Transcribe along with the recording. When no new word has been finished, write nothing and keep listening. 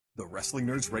The Wrestling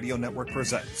Nerds Radio Network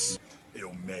presents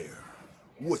Yo, Mayor,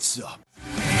 what's up?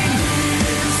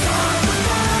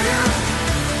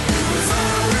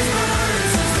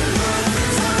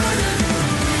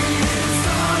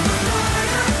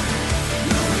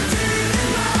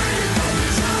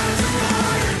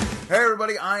 Hey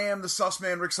everybody, I am the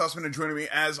Sussman, Rick Sussman, and joining me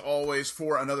as always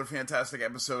for another fantastic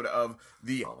episode of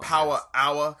the Power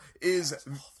Hour is...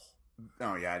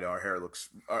 Oh yeah, I know, our hair looks...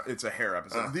 it's a hair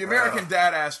episode. The American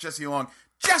Dad-Ass, Jesse Long.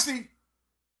 Jesse!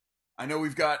 I know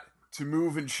we've got to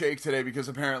move and shake today because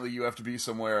apparently you have to be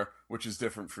somewhere, which is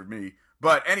different for me.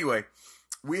 But anyway,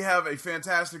 we have a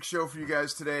fantastic show for you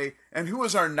guys today. And who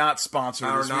is our not sponsor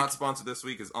this week? Our not sponsor this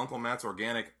week is Uncle Matt's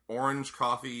Organic Orange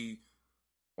Coffee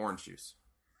Orange Juice.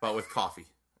 But with coffee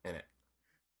in it.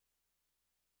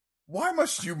 Why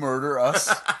must you murder us?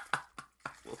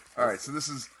 All right, so this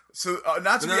is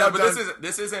not to be but outdone.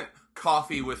 this isn't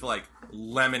coffee with like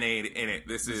lemonade in it.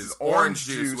 This is orange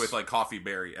juice with like coffee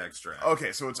berry extract.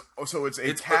 Okay, so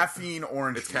it's caffeine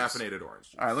orange. It's juice. Caffeinated orange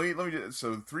juice. All right, let me do it.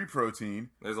 So 3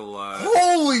 protein. There's a lot.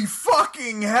 Holy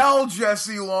fucking hell,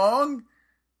 Jesse Long!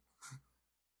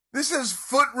 This is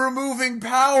foot removing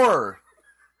power.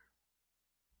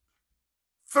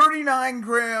 39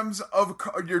 grams of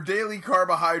your daily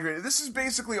carbohydrate. This is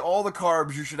basically all the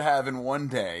carbs you should have in one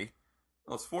day.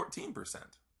 Well, it's 14%.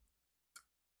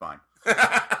 Fine.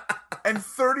 And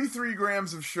 33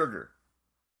 grams of sugar.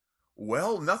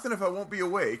 Well, nothing if I won't be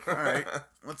awake. All right.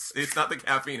 It's not the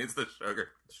caffeine, it's the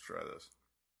sugar. Let's try this.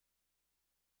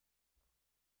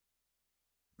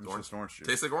 It's Orange. just orange juice.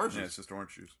 Tastes like orange Yeah, juice. it's just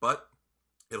orange juice. But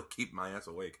it'll keep my ass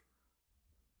awake.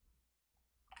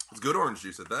 It's good orange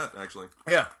juice at that, actually.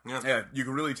 Yeah. Yeah. You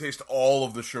can really taste all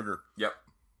of the sugar. Yep.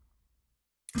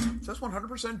 It says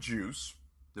 100% juice.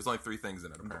 There's only 3 things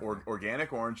in it, apparently.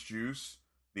 Organic orange juice,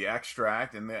 the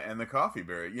extract, and the coffee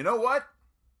berry. You know what?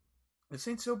 This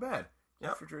ain't so bad.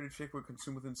 Yep. Refrigerated shake would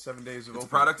consume within 7 days of It's a opening.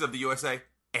 product of the USA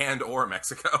and or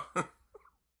Mexico.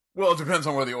 Well, it depends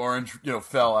on where the orange,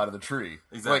 fell out of the tree.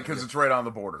 Exactly. Because it's right on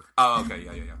the border. Oh, okay,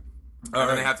 yeah. And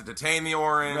then they have to detain the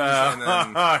orange, and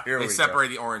then Here they we separate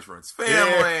the orange from its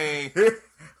family.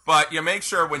 But you make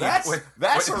sure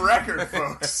That's a record,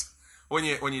 folks. When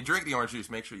you drink the orange juice,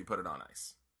 make sure you put it on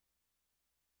ice.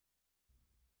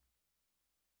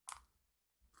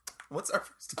 What's our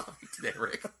first topic today,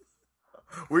 Rick?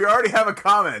 We already have a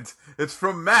comment. It's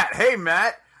from Matt. Hey,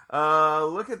 Matt.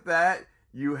 Look at that.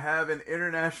 You have an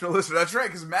international listener. That's right,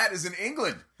 because Matt is in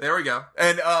England. There we go.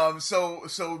 And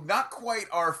so not quite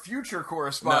our future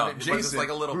correspondent, No, but Jason, just like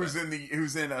a little who's bit.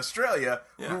 who's in Australia,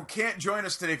 Yeah. who can't join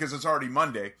us today because it's already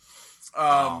Monday.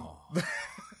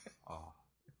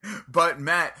 But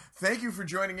Matt, thank you for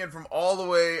joining in from all the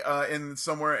way in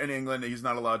somewhere in England. He's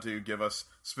not allowed to give us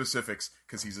specifics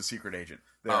because he's a secret agent.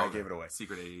 There, I gave it away.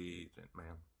 Secret agent,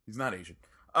 man. He's not Asian.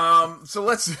 So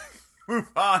let's move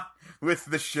on with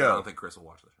the I show. don't think Chris will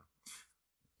watch the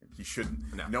show. He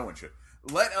shouldn't. No. No one should.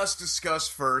 Let us discuss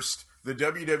first the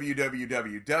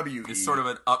WWE. It's sort of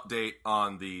an update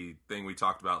on the thing we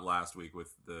talked about last week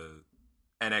with the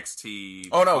NXT.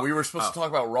 Oh no, we were supposed to talk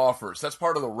about Raw first. That's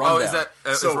part of the rundown. Oh, is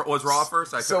that was Raw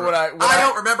first? I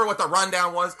don't remember what the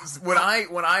rundown was. When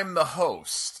I'm the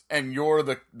host and you're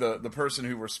the person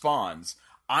who responds,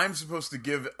 I'm supposed to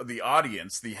give the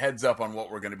audience the heads up on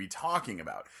what we're going to be talking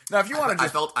about. Now, if you want to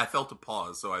just... I felt a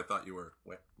pause, so I thought you were...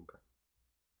 Wait, okay.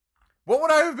 What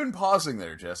would I have been pausing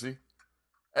there, Jesse?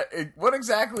 What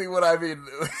exactly would I be...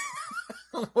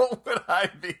 What would I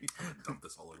be... Dump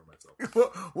this all over myself.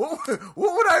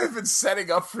 What would I have been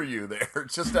setting up for you there,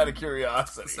 just out of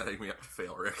curiosity? Setting me up to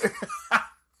fail, Rick.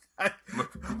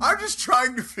 I'm just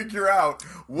trying to figure out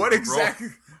what exactly...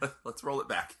 Let's roll it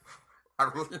back.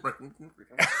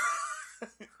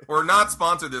 We're not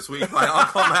sponsored this week by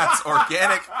Uncle Matt's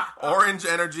Organic Orange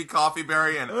Energy Coffee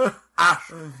Berry and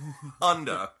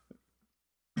Ashunda.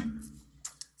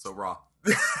 So Raw.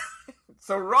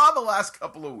 So Raw the last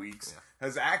couple of weeks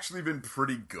has actually been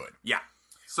pretty good. Yeah,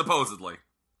 supposedly.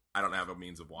 I don't have a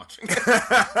means of watching.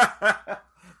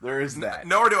 There is that.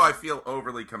 Nor do I feel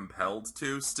overly compelled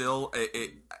to. Still,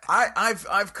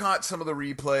 I've caught some of the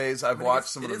replays. I've watched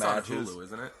some of the matches. It is on Hulu,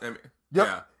 isn't it? I mean, Yep.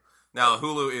 Yeah. Now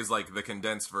Hulu is like the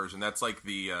condensed version. That's like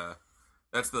the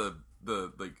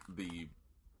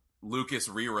Lucas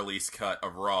re-release cut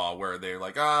of Raw, where they're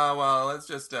like, oh well, let's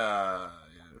just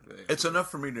It's enough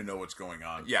for me to know what's going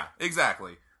on. Yeah,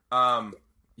 exactly.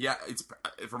 Yeah, it's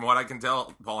from what I can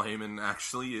tell, Paul Heyman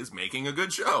actually is making a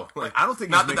good show. Like, I don't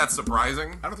think that's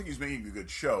surprising. I don't think he's making a good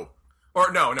show.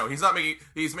 Or no, he's not making.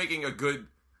 He's making a good.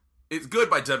 It's good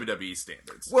by WWE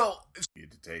standards. Well, you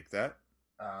need to take that.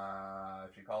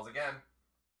 She calls again.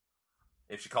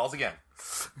 if she calls again.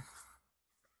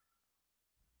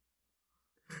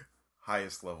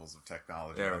 Highest levels of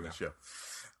technology There on we the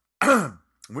show.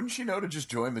 Wouldn't she know to just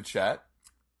join the chat?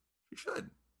 She should.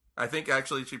 I think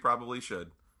actually she probably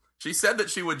should. She said that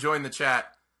she would join the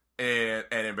chat and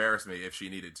embarrass me if she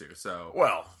needed to. So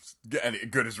Well,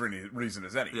 good as reason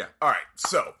as any. Yeah. All right.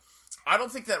 So, I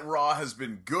don't think that Raw has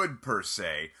been good per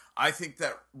se. I think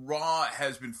that Raw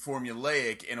has been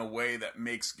formulaic in a way that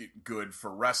makes it good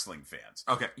for wrestling fans.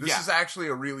 Okay. This is actually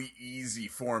a really easy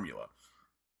formula.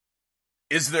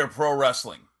 Is there pro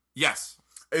wrestling? Yes.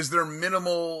 Is there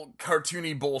minimal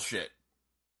cartoony bullshit?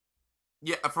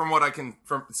 Yeah. From what I can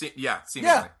seemingly.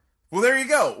 Yeah. Well, there you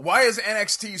go. Why is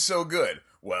NXT so good?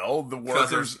 Well, the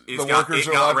workers are allowed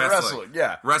to wrestle.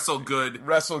 Yeah. Wrestle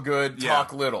good.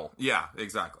 Talk little. Yeah,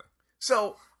 exactly.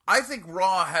 So, I think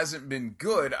Raw hasn't been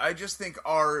good. I just think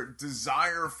our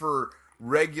desire for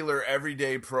regular,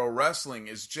 everyday pro wrestling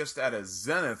is just at a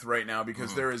zenith right now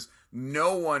because there is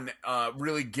no one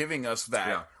really giving us that,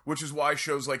 Yeah. which is why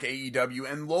shows like AEW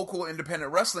and local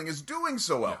independent wrestling is doing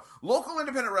so well. Yeah. Local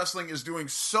independent wrestling is doing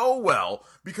so well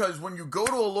because when you go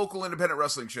to a local independent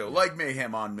wrestling show, like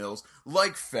Mayhem on Mills,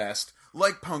 like Fest,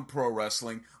 like Punk Pro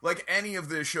Wrestling, like any of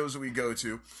the shows that we go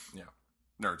to, Yeah.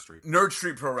 Nerd Street. Nerd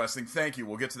Street Pro Wrestling, thank you,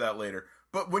 we'll get to that later.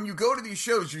 But when you go to these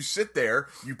shows, you sit there,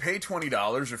 you pay $20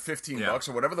 or $15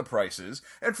 or whatever the price is,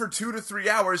 and for 2 to 3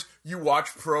 hours, you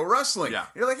watch pro wrestling. Yeah.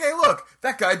 You're like, hey, look,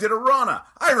 that guy did a Rana.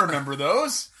 I remember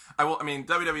those.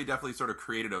 WWE definitely sort of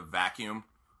created a vacuum,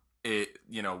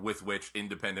 with which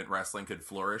independent wrestling could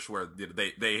flourish. Where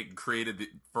they created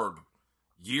for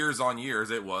years on years,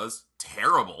 it was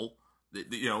terrible.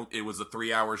 It was a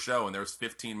 3-hour show, and there's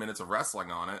 15 minutes of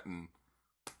wrestling on it, and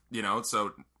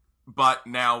so. But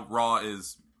now Raw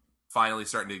is finally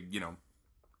starting to,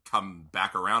 come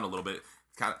back around a little bit.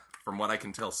 Kind of, from what I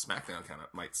can tell, SmackDown kind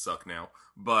of might suck now.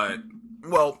 But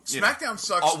Well, SmackDown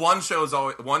sucks. One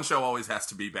show always has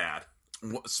to be bad.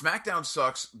 SmackDown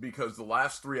sucks because the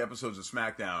last 3 episodes of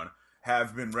SmackDown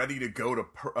have been ready to go to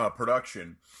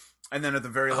production. And then at the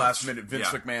very last minute, Vince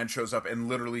McMahon shows up and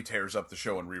literally tears up the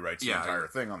show and rewrites the entire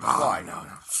thing on the fly. No.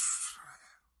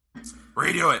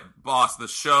 Redo it, boss. The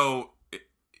show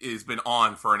has been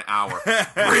on for an hour.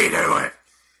 Redo it.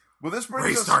 Well, this brings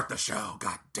Restart the show.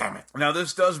 God damn it. Now,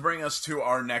 this does bring us to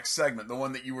our next segment, the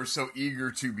one that you were so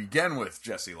eager to begin with,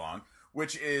 Jesse Long,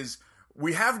 which is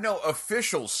we have no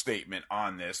official statement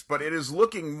on this, but it is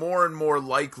looking more and more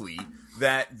likely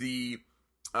that the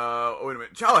wait a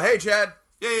minute. Oh, hey, Chad.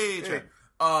 Yay, Chad.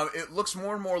 It looks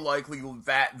more and more likely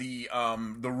that the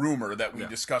rumor that we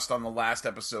discussed on the last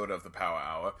episode of the Power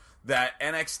Hour that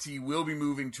NXT will be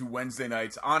moving to Wednesday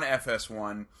nights on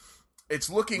FS1. It's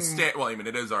looking.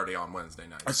 It is already on Wednesday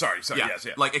night. Sorry. Yeah. Yes.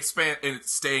 Like it's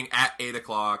staying at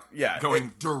 8:00. Yeah.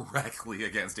 Going directly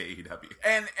against AEW.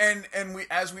 And we,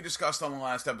 as we discussed on the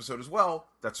last episode as well,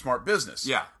 that's smart business.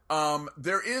 Yeah.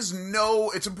 There is no.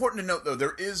 It's important to note though,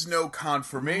 there is no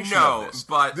confirmation. No, of this.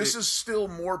 but this is still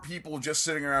more people just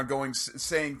sitting around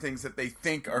saying things that they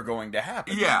think are going to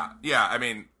happen. Yeah. I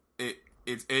mean, it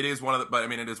is one of the. But I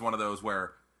mean, it is one of those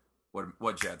where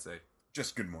what Chad say?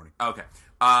 Just good morning. Okay.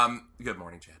 Good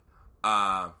morning, Chad.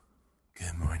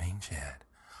 Good morning, Chad.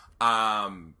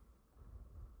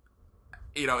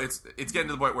 It's getting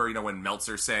to the point where, when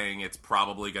Meltzer's saying it's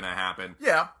probably going to happen.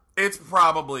 Yeah. It's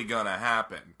probably going to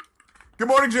happen. Good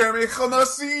morning, Jeremy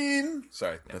Khamasin.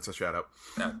 Sorry, that's a shout out.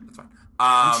 Yeah, that's fine.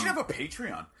 We should have a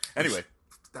Patreon. Anyway.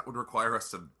 That would require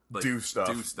us to do stuff.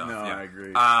 No, yeah. I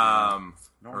agree.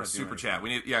 Or a super chat. We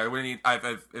need.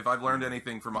 If I've learned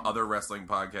anything from other wrestling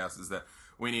podcasts, is that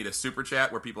we need a super chat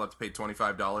where people have to pay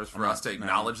 $25 for us to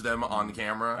acknowledge them on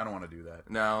camera. I don't want to do that.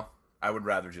 No, I would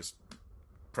rather just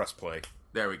press play.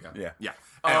 There we go. Yeah.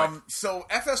 Anyway. So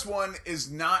FS1 is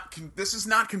not. This is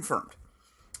not confirmed.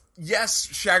 Yes,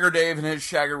 Shagger Dave and his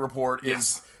Shagger report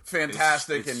is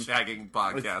fantastic, it's and shagging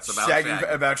podcast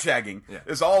about shagging. Yeah.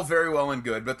 It's all very well and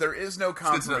good, but there is no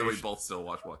confirmation. We both still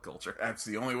watch What Culture. That's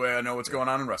the only way I know what's going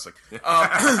on in wrestling.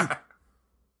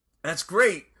 That's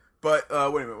great, but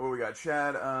wait a minute. What we got?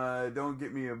 Chad, don't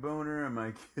get me a boner, and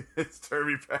my kids turn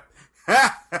me back.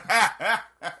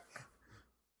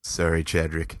 Sorry,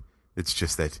 Chadrick. It's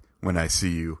just that when I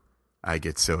see you, I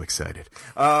get so excited.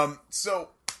 So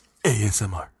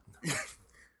ASMR.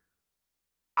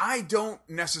 I don't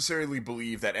necessarily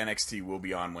believe that NXT will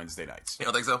be on Wednesday nights. You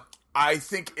don't think so? I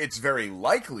think it's very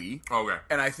likely. Okay.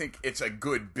 And I think it's a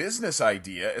good business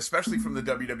idea, especially from the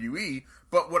WWE.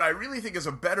 But what I really think is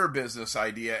a better business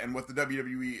idea, and what the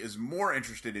WWE is more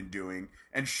interested in doing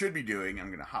and should be doing, I'm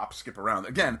going to skip around.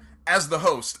 Again, as the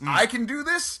host, I can do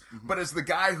this, but as the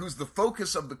guy who's the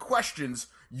focus of the questions,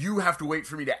 you have to wait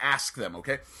for me to ask them,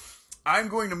 okay? I'm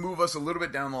going to move us a little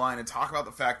bit down the line and talk about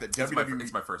the fact that WWE...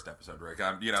 It's my first episode, Rick.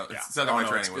 It's set on my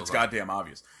training wheels. It's goddamn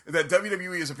obvious. That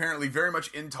WWE is apparently very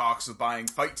much in talks with buying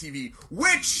Fight TV,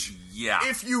 which,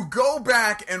 if you go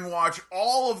back and watch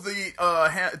all of the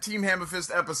Team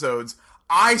Hammerfist episodes,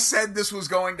 I said this was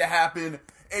going to happen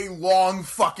a long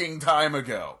fucking time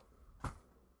ago.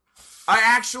 I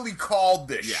actually called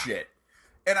this shit.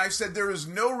 And I said there is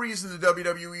no reason the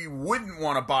WWE wouldn't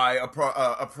want to buy a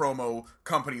promo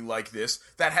company like this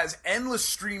that has endless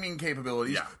streaming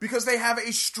capabilities because they have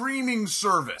a streaming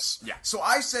service. Yeah. So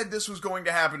I said this was going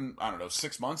to happen, I don't know,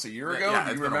 6 months, a year ago?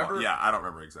 Do you remember? Yeah, I don't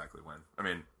remember exactly when. I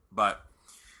mean, but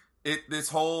it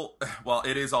is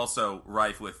also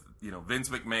rife with, Vince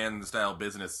McMahon style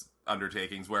business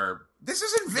undertakings where... This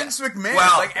isn't Vince McMahon.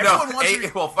 Well, everyone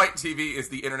wants Fight TV is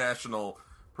the international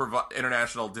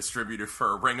distributor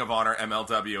for Ring of Honor,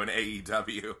 MLW, and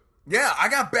AEW. Yeah, I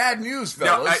got bad news,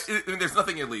 fellas. No, there's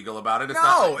nothing illegal about it.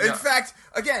 In fact,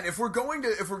 again, if we're going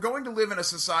to live in a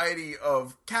society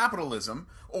of capitalism,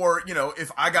 or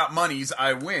if I got monies,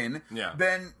 I win. Yeah.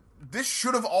 Then this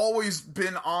should have always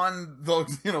been on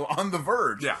the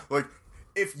verge. Yeah. Like,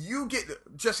 if you get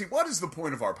Jesse, what is the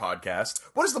point of our podcast?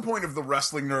 What is the point of the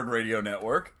Wrestling Nerd Radio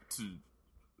Network? To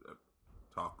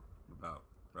talk about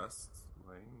wrestling.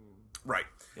 Right.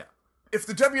 Yeah. If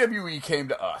the WWE came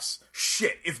to us,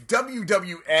 if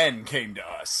WWN came to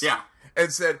us,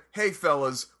 and said, "Hey,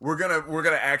 fellas, we're gonna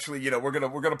actually, we're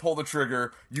gonna pull the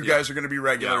trigger. You guys are gonna be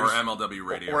regulars, or MLW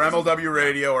Radio, or MLW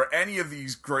Radio, or any of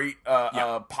these great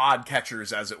pod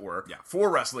catchers, as it were, for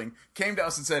wrestling," came to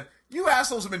us and said, "You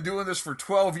assholes have been doing this for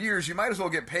 12 years. You might as well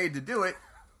get paid to do it."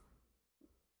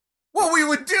 Well, we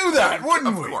would do that,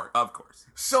 wouldn't we? Of course.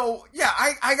 So,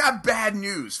 I got bad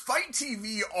news. Fight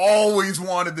TV always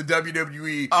wanted the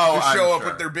WWE to show up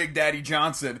with their Big Daddy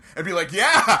Johnson and be like,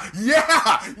 yeah!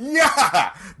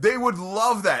 They would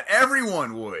love that.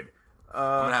 Everyone would.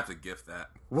 I'm going to have to gift that.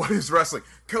 What is wrestling?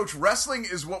 Coach, wrestling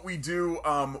is what we do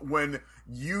when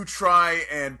you try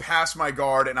and pass my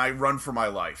guard and I run for my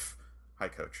life. Hi,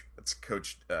 Coach. That's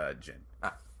Coach Jen.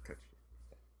 Coach.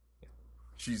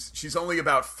 She's only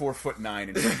about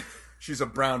 4'9", and she's a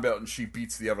brown belt, and she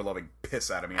beats the ever-loving piss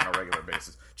out of me on a regular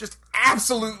basis. Just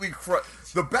absolutely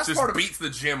the best just part of beats the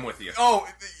gym with you. Oh,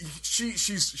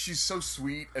 she's so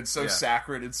sweet and so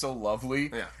sacred and so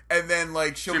lovely. Yeah. And then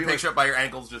she'll be pick you up by your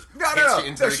ankles, just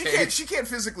no. She can't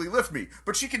physically lift me,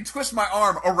 but she can twist my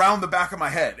arm around the back of my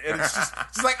head, and it's just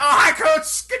she's like, "Oh, hi,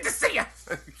 Coach, good to see you."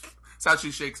 That's how she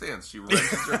shakes hands. She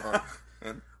raises her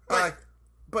arm.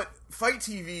 But Fight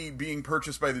TV being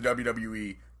purchased by the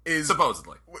WWE is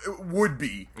supposedly would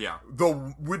be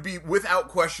without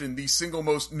question the single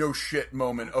most no shit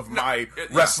moment of my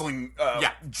wrestling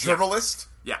journalist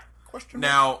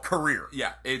career.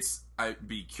 Yeah, I'd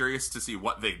be curious to see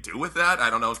what they do with that. I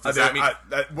don't know. Does that mean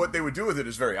what they would do with it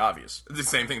is very obvious. The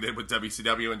same thing they did with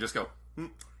WCW and just go.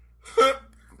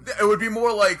 It would be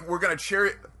more like we're gonna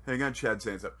cherry. Hang on, Chad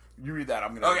saying stuff. You read that.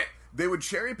 I'm gonna. Okay. They would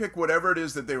cherry pick whatever it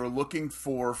is that they were looking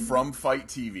for from Fight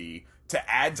TV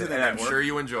to add to the network. I'm sure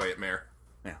you enjoy it, Mayor.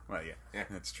 Yeah, well, yeah,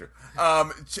 that's true.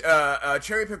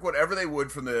 Cherry pick whatever they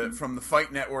would from the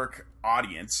Fight Network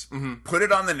audience, put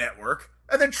it on the network,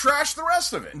 and then trash the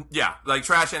rest of it. Yeah,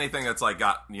 trash anything that's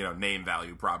got name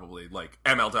value, probably like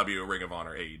MLW, Ring of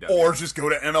Honor, AEW, or just go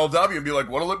to MLW and be like,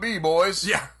 "What'll it be, boys?"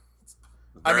 Yeah.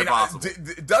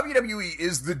 WWE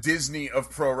is the Disney of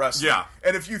pro wrestling. Yeah.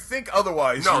 And if you think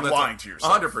otherwise, you're lying to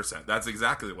yourself. 100%. That's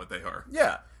exactly what they are.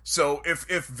 Yeah. So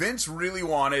if Vince really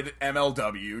wanted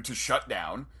MLW to shut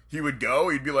down, he would go,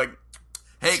 he'd be like,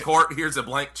 "Hey, Court, here's a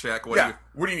blank check. What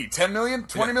do you need, 10 million?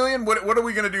 20 million? What are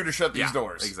we going to do to shut these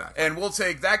doors?" Exactly. And we'll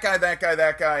take that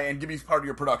guy, and give me part of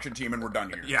your production team, and we're done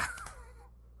here. Yeah.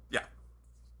 Yeah.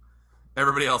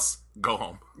 Everybody else, go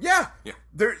home. Yeah. Yeah.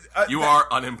 You are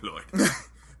unemployed.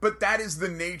 But that is the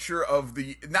nature of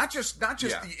the not just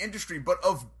the industry, but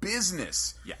of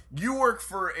business. Yeah. You work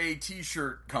for a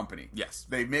t-shirt company. Yes.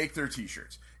 They make their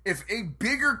t-shirts. If a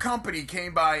bigger company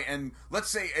came by and, let's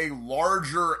say, a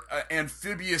larger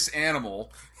amphibious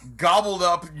animal gobbled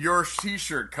up your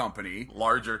t-shirt company,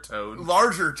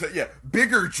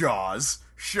 bigger jaws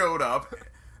showed up.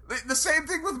 The same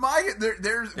thing with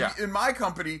in my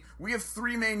company, we have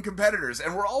 3 main competitors,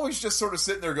 and we're always just sort of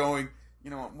sitting there going,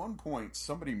 at one point,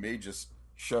 somebody may just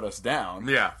shut us down.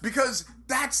 Yeah. Because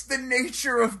that's the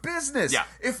nature of business. Yeah.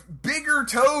 If Bigger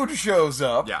Toad shows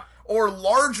up, Yeah. or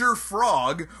Larger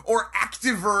Frog, or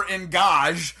Activer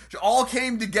Engage all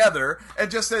came together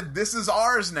and just said, this is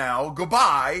ours now,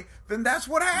 goodbye, then that's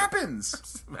what happens.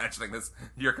 Just imagining this,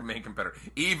 your main competitor,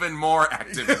 even more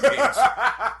active engaged.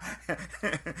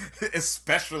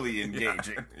 Especially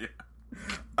engaging.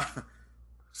 Yeah.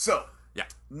 So, Yeah.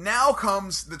 now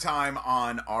comes the time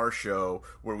on our show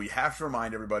where we have to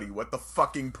remind everybody what the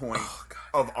fucking point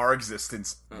of our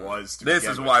existence was. To This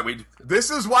begin is with. why we.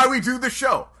 This is why we do the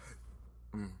show.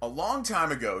 A long time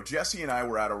ago, Jesse and I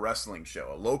were at a wrestling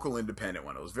show, a local independent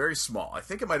one. It was very small. I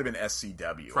think it might have been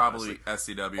SCW. Probably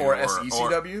honestly. SCW. Or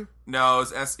SECW? No,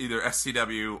 it was either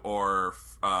SCW or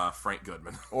Frank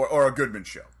Goodman. Or a Goodman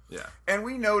show. Yeah. And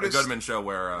we The noticed... Goodman show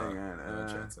where... Hang on,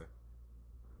 Chad say.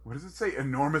 What does it say?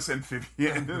 Enormous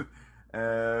amphibian.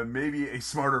 Maybe a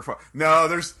smarter frog. No,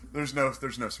 there's no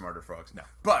smarter frogs. No.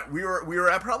 But we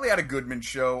were probably at a Goodman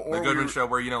show, or The Goodman show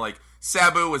where, like,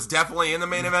 Sabu was definitely in the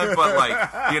main event, but,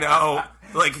 like,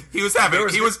 like, he was having...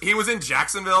 He was in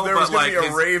Jacksonville, There but, was going like... to be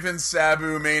a Raven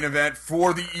Sabu main event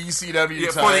for the ECW Yeah,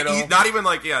 title. not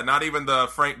even the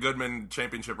Frank Goodman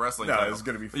Championship Wrestling No, title. it's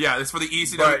gonna be... Yeah, it's for the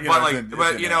ECW,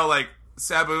 But, you know, like,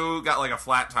 Sabu got, like, a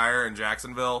flat tire in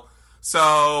Jacksonville.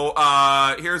 So,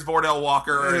 here's Vordell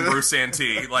Walker and Bruce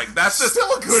Santee. Like, that's just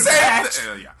Still a good match.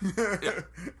 Yeah.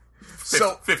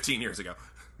 So 15 years ago.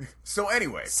 So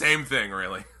anyway, Same thing,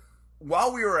 really.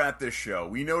 while we were at this show,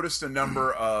 we noticed a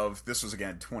number of, this was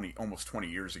again almost 20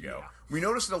 years ago, we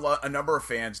noticed a number of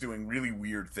fans doing really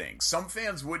weird things. Some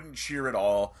fans wouldn't cheer at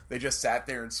all. They just sat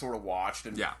there and sort of watched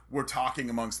and were talking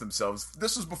amongst themselves.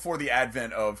 This was before the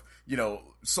advent of,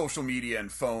 social media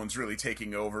and phones really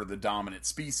taking over the dominant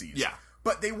species. Yeah.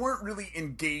 But they weren't really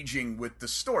engaging with the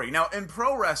story. Now, in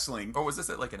pro wrestling... Or was this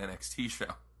at, like, an NXT show?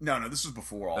 No, this was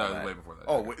before all that. Way before that.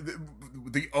 Oh,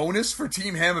 the onus for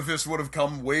Team Hammerfist would have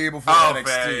come way before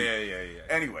NXT. Yeah.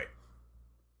 Anyway,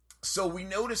 so we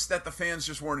noticed that the fans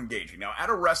just weren't engaging. Now, at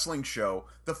a wrestling show,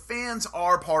 the fans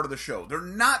are part of the show. They're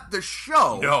not the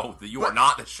show. No, you are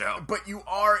not the show. But you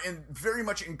are very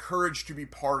much encouraged to be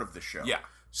part of the show. Yeah.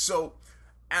 So...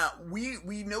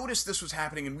 we noticed this was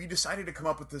happening, and we decided to come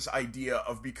up with this idea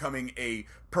of becoming a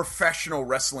professional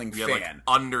wrestling fan. Like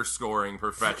underscoring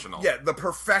professional. Yeah, the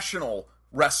professional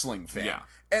wrestling fan. Yeah.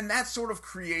 And that sort of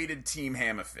created Team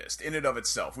Hammerfist in and of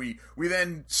itself. We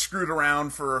then screwed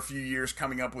around for a few years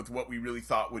coming up with what we really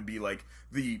thought would be like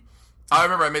the... I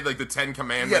remember I made like the 10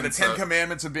 Commandments. Yeah, the 10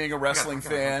 Commandments of being a wrestling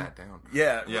fan. Write that down.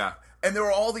 Yeah. Yeah. And there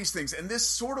were all these things. And this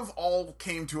sort of all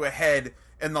came to a head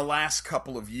in the last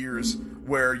couple of years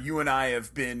where you and I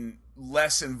have been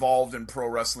less involved in pro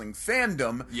wrestling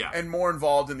fandom and more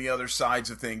involved in the other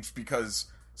sides of things because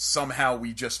somehow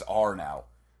we just are now.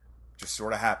 Just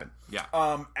sort of happened. Yeah.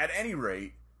 At any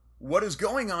rate, what is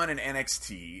going on in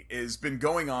NXT has been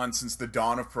going on since the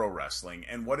dawn of pro wrestling,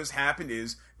 and what has happened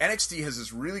is NXT has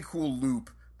this really cool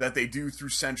loop that they do through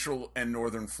Central and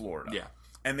Northern Florida. Yeah.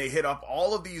 And they hit up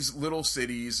all of these little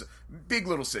cities, big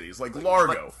little cities, like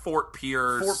Largo. Like Fort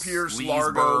Pierce,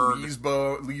 Largo,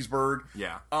 Leesburg.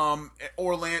 Yeah.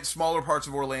 Orlando, smaller parts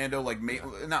of Orlando, like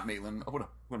not Maitland. What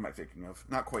am I thinking of?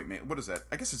 Not quite Maitland. What is that?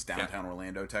 I guess it's downtown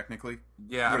Orlando, technically.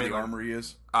 Yeah, where the Armory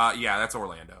is. Yeah, that's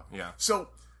Orlando. Yeah. So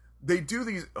they do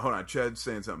these. Hold on, Chad's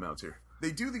saying something else here.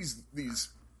 They do these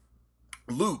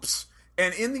loops.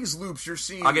 And in these loops, you're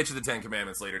seeing... I'll get you the 10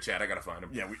 Commandments later, Chad. I gotta find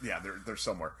them. Yeah, they're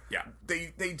somewhere. Yeah.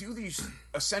 They do these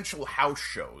essential house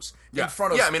shows in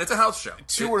front of... Yeah, I mean, it's a house show.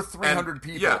 200 or 300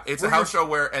 people. Yeah, it's a house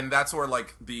show and that's where,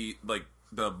 like, the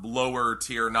lower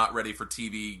tier, not ready for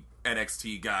TV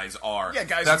NXT guys are. Yeah,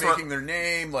 guys are making their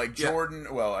name, like Jordan...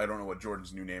 Yeah. Well, I don't know what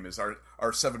Jordan's new name is. Our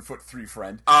 7'3"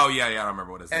 friend. Oh, yeah, I don't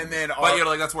remember what his name is. Then but,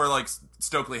 like, that's where, like,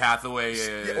 Stokely Hathaway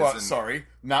is. Yeah, well, sorry.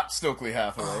 Not Stokely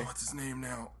Hathaway. Oh, what's his name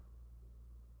now?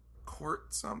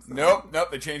 Court something? Nope,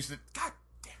 they changed it. God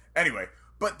damn. Anyway,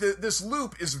 but this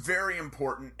loop is very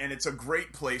important, and it's a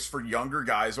great place for younger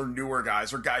guys or newer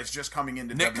guys or guys just coming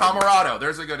into Nick WWE. Camarado,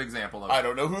 there's a good example of it. I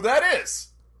don't know who that is.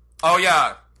 Oh,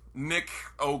 yeah. Nick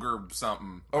Ogre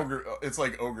something. Ogre, it's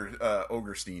like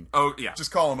Ogerstein. Oh, yeah.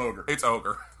 Just call him Ogre. It's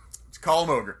Ogre. Just call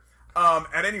him Ogre.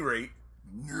 At any rate,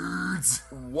 nerds.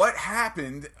 What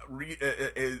happened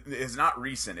is not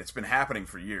recent. It's been happening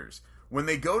for years. When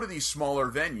they go to these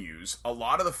smaller venues, a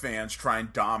lot of the fans try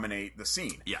and dominate the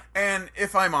scene. Yeah. And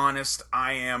if I'm honest,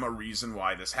 I am a reason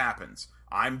why this happens.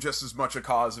 I'm just as much a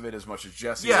cause of it as much as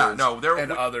Jesse is,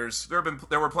 others.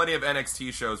 There were plenty of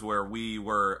NXT shows where we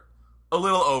were a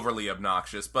little overly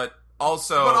obnoxious, but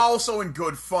also in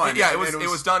good fun. Yeah, it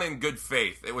was done in good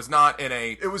faith. It was not in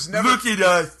a... It was never... Look at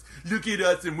us! look at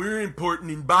us and we're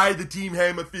important and buy the Team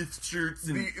Hammer Fist shirts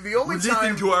and The only listen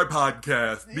time- to our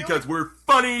podcast because we're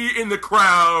funny in the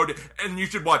crowd and you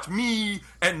should watch me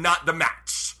and not the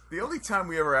match. The only time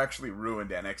we ever actually ruined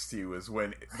NXT was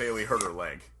when Bayley hurt her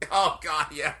leg. Oh God,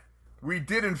 yeah. We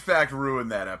did in fact ruin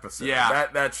that episode. Yeah.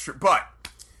 That's true. But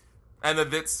And then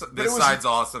this was- side's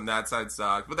awesome, that side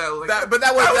sucks. But that was that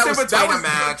between was a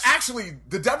match. Actually,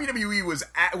 the WWE was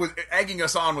egging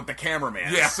us on with the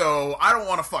cameraman. Yeah. So I don't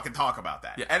want to fucking talk about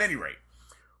that. Yeah. At any rate,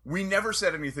 we never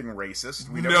said anything racist.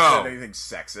 We never No. said anything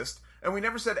sexist. And we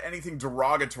never said anything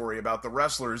derogatory about the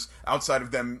wrestlers outside of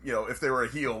them, if they were a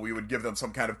heel, we would give them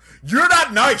some kind of, you're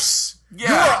not nice!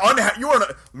 Yeah. You are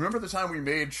not. Remember the time we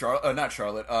made Summer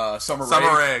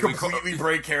Rae completely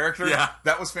break character? Yeah.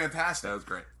 That was fantastic. That was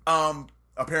great.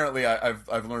 Apparently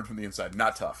I've learned from the inside.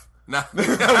 Not tough. No.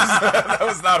 That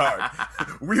was not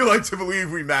hard. We like to believe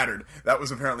we mattered. That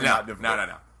was apparently not difficult.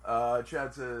 No.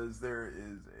 Chad says there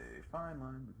is a fine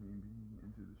line between being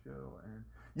into the show and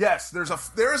yes,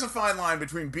 there is a fine line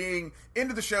between being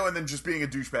into the show and then just being a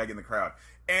douchebag in the crowd.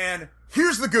 And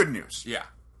here's the good news: Yeah.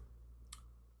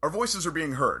 our voices are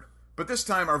being heard, but this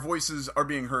time our voices are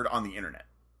being heard on the internet.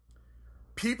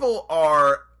 People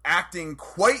are acting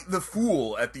quite the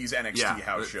fool at these NXT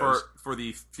house shows. For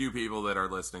the few people that are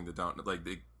listening that don't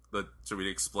should we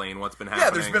explain what's been happening? Yeah,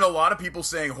 there's been a lot of people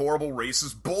saying horrible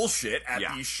racist bullshit at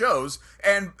these shows,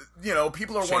 and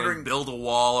people are wondering. Build a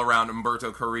wall around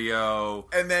Humberto Carrillo,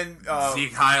 And then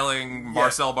Zeke Heiling,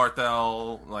 Marcel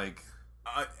Barthel,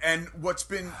 and what's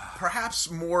been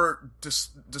perhaps more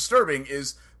disturbing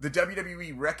is the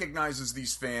WWE recognizes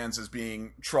these fans as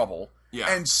being trouble,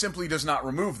 and simply does not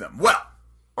remove them. Well,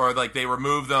 or they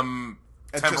remove them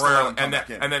And just temporarily, let them come back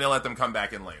in. and then they let them come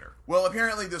back in later. well,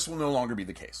 apparently this will no longer be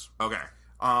the case. Okay.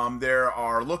 There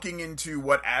are looking into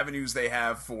what avenues they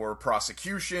have for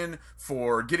prosecution,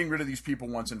 for getting rid of these people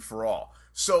once and for all.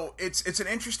 So it's an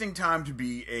interesting time to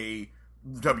be a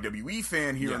WWE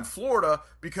fan here in Florida,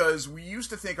 because we used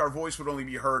to think our voice would only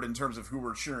be heard in terms of who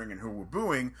we're cheering and who we're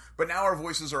booing, but now our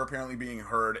voices are apparently being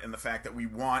heard in the fact that we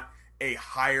want a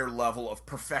higher level of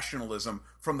professionalism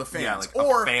from the fans. Yeah,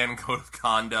 a fan code of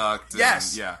conduct.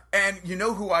 Yes. Yeah. And you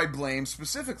know who I blame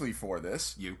specifically for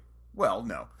this? You. Well,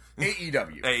 no.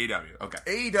 AEW. AEW. Okay.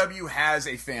 AEW has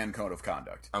a fan code of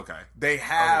conduct. Okay. They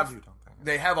have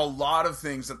a lot of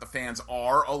things that the fans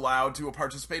are allowed to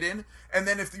participate in, and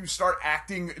then if you start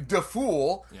acting the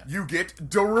fool, you get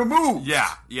removed.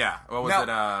 Yeah. What was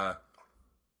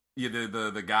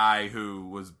it? The guy who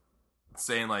was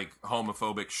saying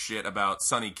homophobic shit about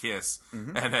Sonny Kiss,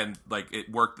 and then it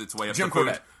worked its way up. Jim the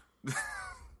food. Cornette.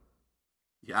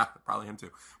 Yeah, probably him too.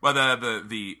 Well,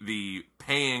 the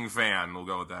paying fan, we'll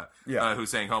go with that. Yeah. Who's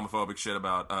saying homophobic shit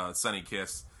about Sonny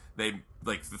Kiss. They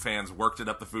the fans worked it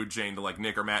up the food chain to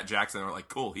Nick or Matt Jackson. And were like,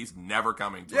 cool, he's never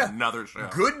coming to another show.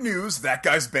 Good news, that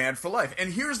guy's banned for life.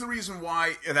 And here's the reason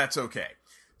why that's okay.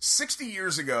 60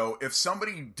 years ago, if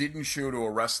somebody didn't show to a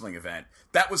wrestling event,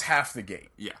 that was half the game.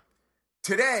 Yeah.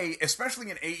 Today,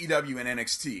 especially in AEW and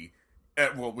NXT,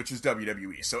 which is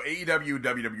WWE, so AEW,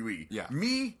 WWE,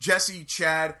 me, Jesse,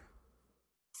 Chad,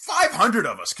 500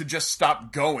 of us could just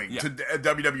stop going to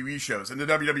WWE shows, and the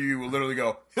WWE will literally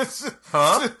go,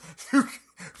 huh?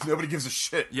 Nobody gives a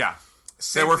shit. Yeah.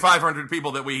 There were 500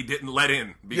 people that we didn't let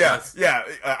in. Because... Yeah.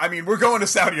 I mean, we're going to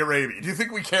Saudi Arabia. Do you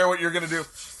think we care what you're going to do?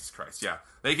 Jesus Christ, yeah.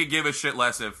 They could give a shit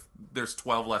less if there's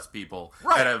 12 less people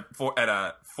right. at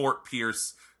a Fort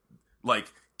Pierce,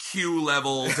 Q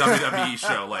level WWE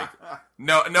show.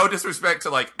 No disrespect to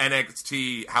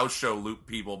NXT house show loop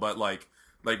people, but when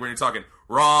you're talking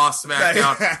Raw,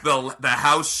 SmackDown, the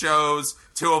house shows,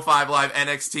 205 Live,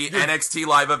 NXT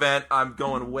live event, I'm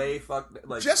going way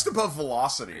just above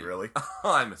Velocity, really.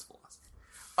 I miss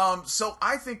Velocity. So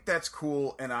I think that's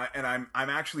cool, and I'm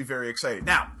actually very excited.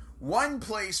 Now, one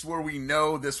place where we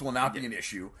know this will not be an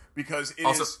issue, because it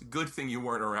also, is... good thing you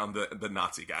weren't around the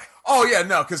Nazi guy. Oh yeah,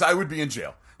 no, because I would be in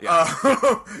jail. Yeah.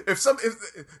 If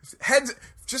heads,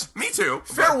 just me too.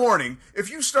 Fair warning: if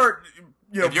you start,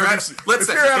 if you're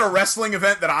at a wrestling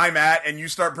event that I'm at, and you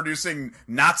start producing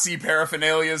Nazi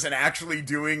paraphernalias and actually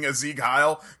doing a Zeke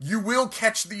Heil, you will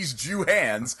catch these Jew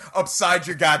hands upside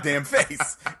your goddamn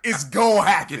face. It's gonna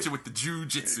happen. Get you with the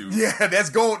Jiu-Jitsu. Yeah, that's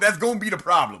going to be the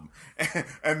problem.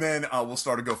 And then we'll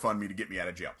start a GoFundMe to get me out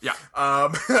of jail. Yeah.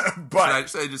 But I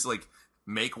just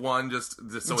make one just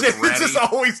so it's ready. Just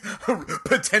always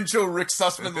potential Rick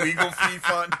Sussman legal fee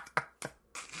fund.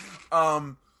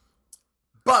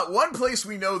 But one place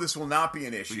we know this will not be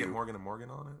an issue. We get Morgan and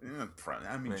Morgan on it? Yeah,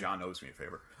 I mean, John owes me a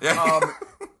favor. Yeah.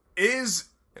 Is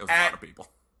it was a lot of people.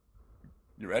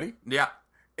 You ready? Yeah.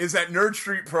 Is at Nerd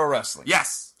Street Pro Wrestling.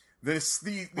 Yes.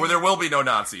 Where there will be no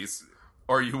Nazis,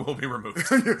 or you will be removed.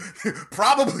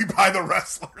 Probably by the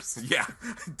wrestlers. Yeah.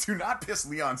 Do not piss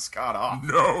Leon Scott off.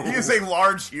 No. He is a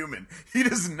large human. He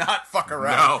does not fuck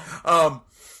around. No.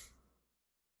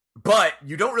 But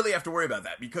you don't really have to worry about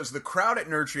that because the crowd at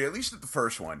Nerd Tree, at least at the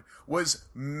first one, was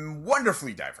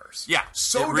wonderfully diverse. Yeah,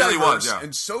 so it really diverse was, yeah.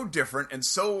 and so different and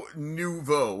so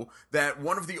nouveau that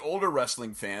one of the older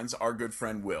wrestling fans, our good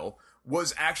friend Will,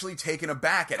 was actually taken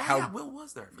aback at how yeah, Will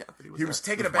was there. Yeah, but he was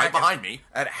taken right aback behind me.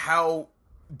 at how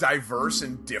diverse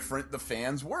and different the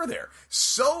fans were there.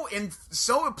 So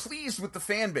pleased with the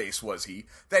fan base was he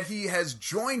that he has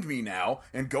joined me now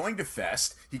and going to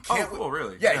Fest. He can't. Oh, cool,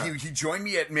 really? Yeah, Yeah. he joined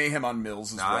me at Mayhem on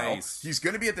Mills as well. Nice. He's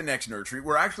going to be at the next Nerd Tree.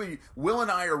 We're actually Will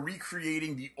and I are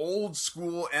recreating the old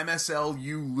school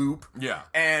MSLU loop. Yeah.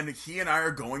 and he and I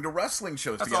are going to wrestling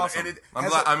shows That's together. awesome. And it I'm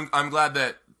has glad. a- I'm glad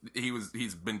that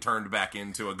he's been turned back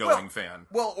into a going fan.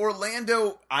 Well,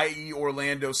 Orlando, i.e.,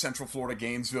 Orlando, Central Florida,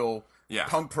 Gainesville, Yeah.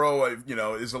 Punk Pro,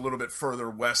 is a little bit further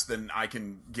west than I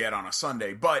can get on a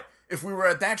Sunday. But if we were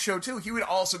at that show too, he would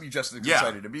also be just as Yeah.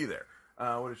 excited to be there.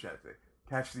 What did Chad say?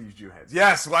 Catch these Jew heads.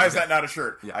 Yes. Why is that not a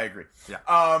shirt? Yeah. I agree. Yeah.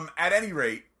 At any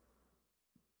rate,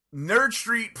 Nerd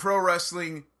Street Pro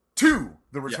Wrestling 2,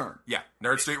 The Return. Yeah.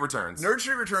 Nerd Street returns. Nerd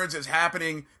Street Returns is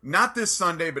happening not this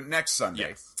Sunday, but next Sunday,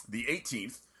 Yes. the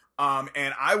 18th.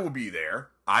 And I will be there.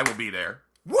 I will be there.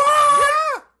 What?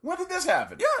 Yeah. When did this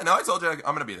happen? Yeah. No, I told you I'm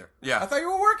going to be there. I Yeah. thought you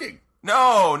were working.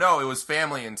 No, it was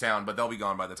family in town, but they'll be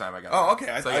gone by the time I got. Oh, there.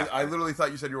 okay. So, yeah. I literally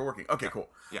thought you said you were working. Okay, cool.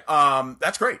 Yeah.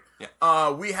 That's great. Yeah.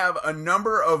 We have a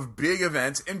number of big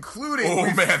events, including Oh,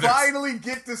 we man, there's- finally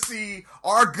get to see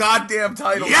our goddamn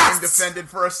title Yes! being defended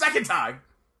for a second time.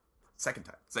 Second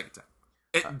time.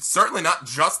 It's certainly not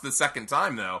just the second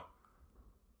time, though.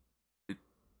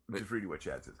 Just reading what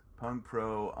Chad says. Punk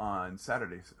Pro on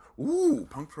Saturdays. Ooh,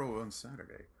 Punk Pro on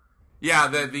Saturday. Yeah,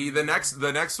 the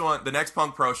next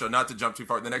Punk Pro show. Not to jump too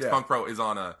far. The next Yeah. Punk Pro is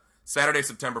on a Saturday,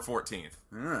 September 14th.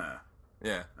 Ah.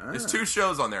 Yeah, there's 2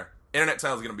 shows on there. Internet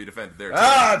title's going to be defended there. Too.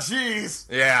 Ah, jeez.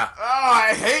 Yeah, Oh,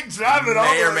 I hate driving all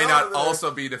may the or way may not over there.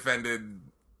 also be defended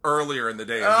earlier in the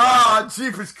day. As well. Ah,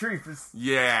 Jeepers Creepers.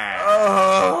 Yeah,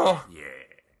 Oh. yeah.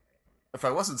 If I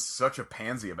wasn't such a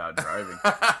pansy about driving.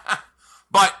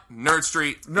 But Nerd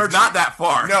Street is not Street- that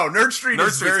far. No, Nerd Street Nerd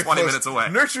is Street's very 20 close. minutes away.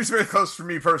 Nerd Street's very close for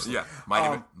me personally. Yeah,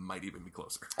 might even be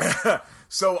closer.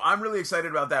 So I'm really excited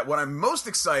about that. What I'm most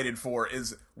excited for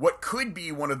is what could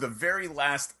be one of the very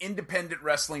last independent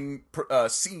wrestling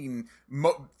scene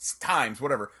times,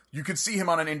 whatever. You could see him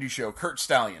on an indie show. Kurt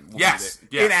Stallion will Yes, be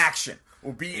there. yes. In action.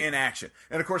 Will be in action.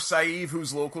 And of course, Saeed,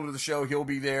 who's local to the show, he'll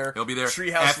be there. He'll be there.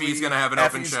 Treehouse Effie's Lee, gonna have an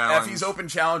open challenge. Effie's open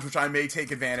challenge, which I may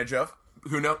take advantage of.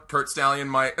 Who knows? Kurt Stallion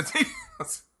might.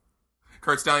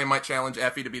 Kurt Stallion might challenge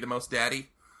Effie to be the most daddy.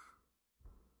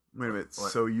 Wait a minute.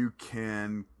 What? So you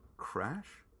can crash?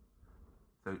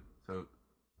 So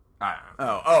I don't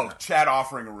know. Oh, Chad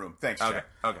offering a room. Thanks, Okay, Chad.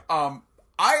 okay. I'll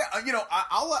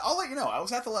let you know. I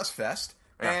was at the Les Fest,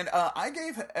 and I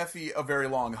gave Effie a very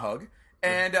long hug,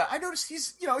 and I noticed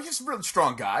he's a really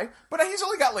strong guy, but he's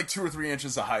only got like 2 or 3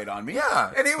 inches of height on me.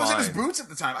 Yeah, and he it's was in his fine. boots at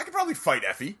the time. I could probably fight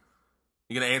Effie.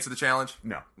 You gonna answer the challenge?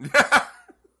 No.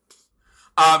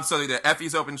 So the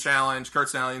Effie's open challenge. Kurt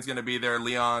Stallion's gonna be there.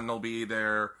 Leon will be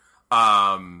there.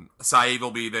 Saeed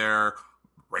will be there.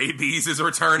 Ray Bees is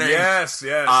returning. Yes. We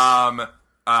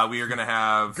are gonna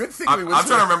have. Good thing I'm we trying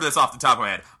to remember this off the top of my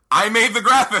head. I made the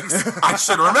graphics. I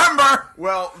should remember.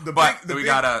 Well, We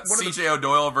got a CJ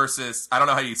O'Doyle versus. I don't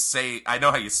know how you say. I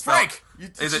know how you spell. Frank.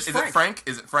 Is it Frank?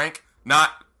 Is it Frank? Not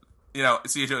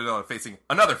CJ O'Doyle facing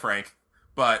another Frank,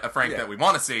 but a Frank that we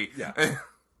want to see. Yeah.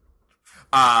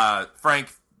 Frank,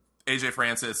 AJ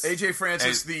Francis,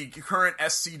 the current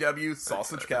SCW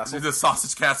Sausage Castle the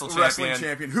Sausage Castle wrestling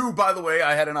champion, who, by the way,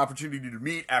 I had an opportunity to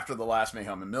meet after the last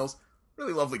Mayhem and Mills.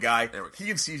 Really lovely guy. There we go. He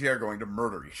and CJ are going to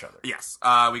murder each other. Yes.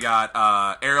 We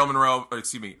got Ariel Monroe. Big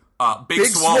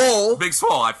Swole. Swole. Big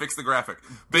Swole. I fixed the graphic.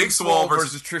 Big Swole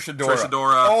versus Trisha Dora.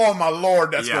 Oh, Oh my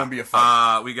lord, that's going to be a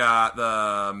fight. We got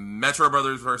the Metro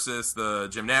Brothers versus the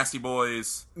Gymnasty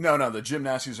Boys. No, the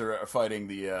Gymnasties are fighting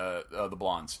the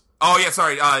Blondes. Oh yeah,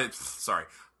 sorry.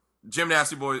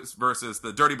 Gymnasty Boys versus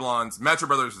the Dirty Blondes. Metro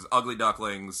Brothers is Ugly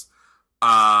Ducklings.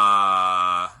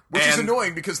 Which is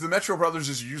annoying because the Metro Brothers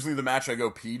is usually the match I go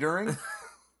pee during.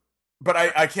 But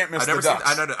I can't miss the Ducks.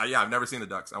 I've never seen the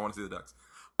Ducks. I want to see the Ducks.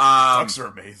 Ducks are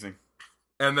amazing.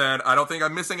 And then I don't think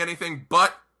I'm missing anything,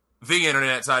 but the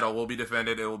internet title will be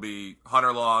defended. It will be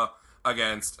Hunter Law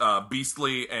against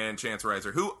Beastly and Chance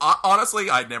Riser, who honestly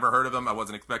I'd never heard of him. I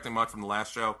wasn't expecting much from the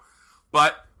last show,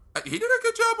 but he did a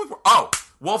good job with.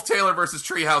 Wolf Taylor versus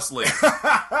Treehouse Lee.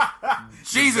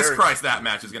 Jesus Christ, that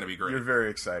match is going to be great. You're very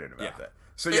excited about Yeah. that.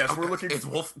 So yes, we're looking. It's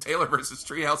Wolf Taylor versus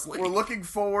Treehouse Lee. We're looking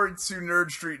forward to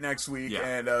Nerd Street next week, Yeah.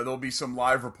 and there'll be some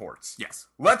live reports. Yes.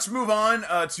 Let's move on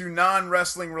to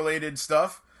non-wrestling related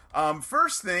stuff.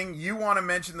 First thing, you want to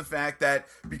mention the fact that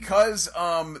because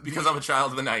I'm a child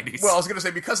of the 90s. well, I was going to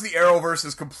say because the Arrowverse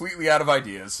is completely out of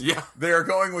ideas. Yeah. They are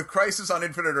going with Crisis on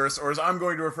Infinite Earths, or as I'm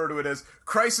going to refer to it as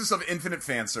Crisis of Infinite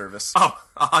Fan Service. Oh,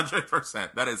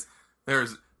 100%.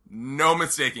 There's no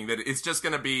mistaking that it's just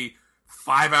going to be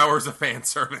 5 hours of fan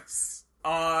service.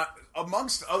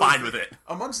 Amongst other Fine with it.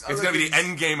 Amongst It's other going to be the things-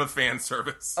 end game of fan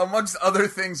service. amongst other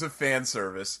things of fan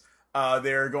service,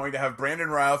 they're going to have Brandon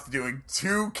Routh doing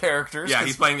two characters. Yeah,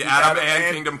 he's playing the Adam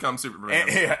and Kingdom Come Superman.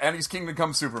 And he's Kingdom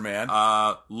Come Superman.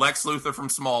 Lex Luthor from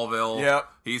Smallville. Yep.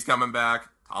 He's coming back.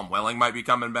 Tom Welling might be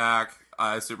coming back.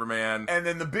 Superman. And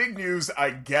then the big news, I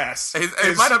guess, It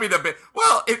might not be the big...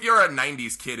 Well, if you're a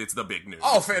 90s kid, it's the big news.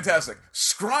 oh, fantastic.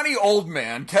 Scrawny old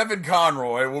man Kevin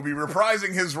Conroy will be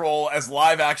reprising his role as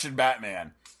live-action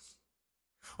Batman.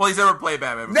 Well, he's never played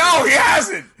Batman before. No, he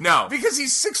hasn't! No. Because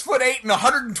he's 6'8" and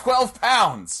 112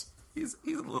 pounds. He's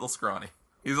a little scrawny.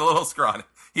 He's a little scrawny.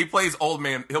 He plays old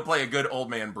man... He'll play a good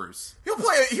old man Bruce. He would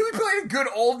play a good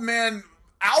old man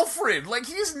Alfred. Like,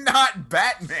 he's not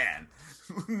Batman.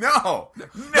 No,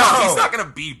 He's not going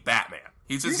to be Batman.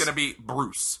 He's just going to be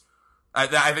Bruce. I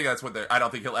think that's what they're... I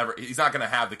don't think he'll ever... He's not going to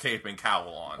have the cape and cowl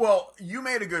on. Well, you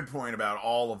made a good point about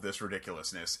all of this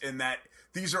ridiculousness in that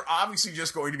these are obviously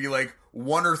just going to be like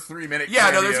 1 or 3 minute.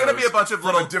 Yeah, no, there's going to be a bunch of from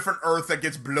little... a different Earth that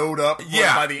gets blowed up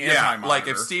Yeah, by the anti-monitor. Like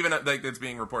if Stephen... Like it's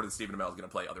being reported that Stephen Amell is going to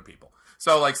play other people.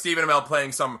 So like Stephen Amell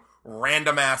playing some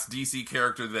random-ass DC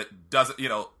character that doesn't...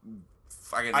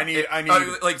 I need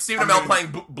like Stephen Amell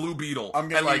playing Blue Beetle. I'm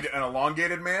gonna and need an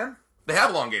elongated man. they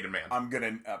have elongated man. I'm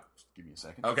gonna give me a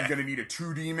second. Okay. I'm gonna need a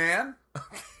 2D man.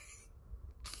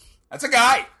 That's a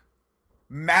guy.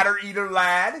 Matter Eater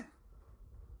lad.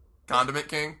 Condiment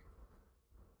King.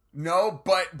 No,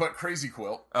 but Crazy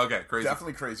Quilt. Okay, crazy.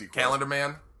 Definitely Crazy Quilt. Calendar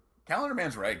Man. Calendar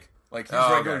Man's reg. Like he's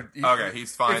Oh, regular. okay.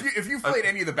 He's fine. If you've played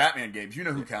any of the Batman games, you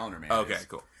know who Calendar Man is. Okay,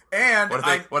 cool. And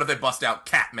What if they bust out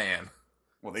Catman?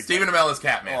 well, they Stephen Amell is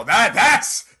Catman. Oh,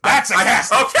 that's a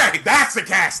casting. Okay. That's a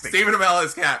casting. Stephen Amell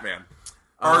is Catman.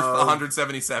 Earth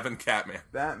 177 Catman.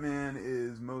 Batman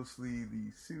is mostly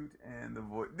the suit and the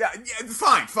voice. Yeah,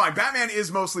 fine. Batman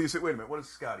is mostly a suit. Wait a minute. What is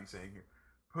Scotty saying here?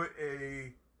 Put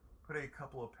a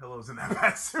couple of pillows in that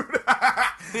bat suit.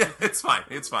 Yeah, it's fine.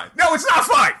 It's fine. No, it's not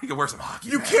fine. He can wear some hockey.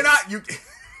 You pads. cannot.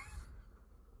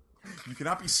 You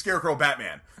cannot be Scarecrow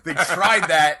Batman. They tried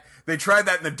that. They tried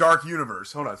that in the Dark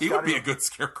Universe. Hold on. He would be a good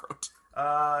scarecrow.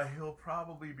 He'll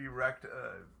probably be wrecked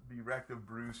of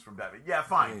Bruce from Batman. Yeah,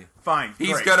 fine.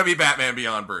 He's Great. gonna be Batman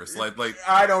Beyond Bruce. Like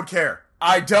I don't care.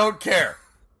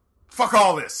 Fuck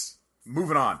all this.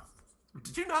 Moving on.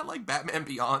 did you not like Batman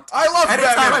Beyond? I love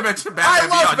Anytime Batman. I mention Batman I love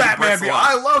Beyond, you Batman bristle Beyond. up.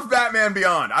 I love Batman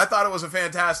Beyond. I thought it was a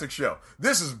fantastic show.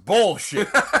 This is bullshit.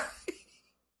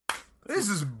 This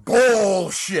is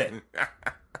bullshit.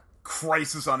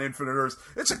 Crisis on Infinite Earths.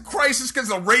 It's a crisis because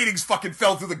the ratings fucking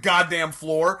fell through the goddamn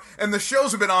floor, and the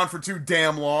shows have been on for too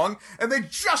damn long, and they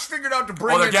just figured out to bring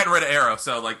Well, they're in... getting rid of Arrow,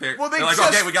 so like they're like, just,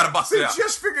 okay, we gotta bust it They out.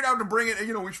 just figured out to bring it...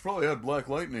 You know, we should probably add Black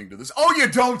Lightning to this. Oh, you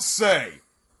don't say!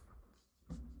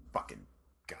 Fucking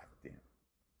goddamn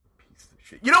piece of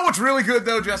shit. You know what's really good,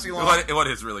 though, Jesse Long? What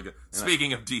is really good?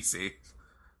 Speaking of DC,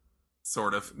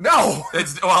 sort of. No!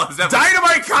 It's definitely,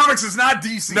 Dynamite Comics is not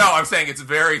DC. No, I'm saying it's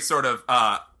very sort of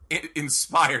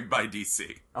inspired by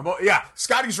DC. Yeah,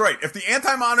 Scotty's right. If the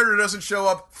Anti-Monitor doesn't show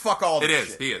up, fuck all this It is.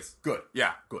 shit. He is. Good.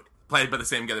 Yeah. Good. Played by the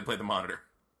same guy that played the Monitor.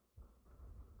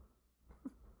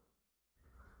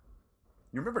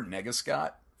 You remember Nega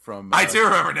Scott from... I do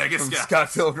remember from Negaduck.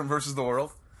 Scott Pilgrim versus the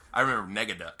World? I remember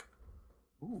Negaduck.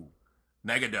 Ooh,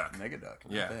 Negaduck. Negaduck.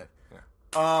 Yeah. Not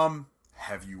Yeah. bad.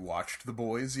 Have you watched The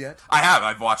Boys yet? I have.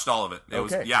 I've watched all of it. It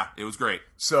Okay. it was great.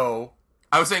 So,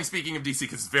 I was saying, speaking of DC,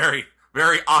 because it's very,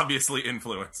 very obviously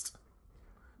influenced.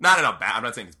 Not in a bad. I'm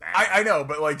not saying it's bad. I know,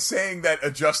 but like saying that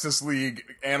a Justice League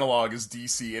analog is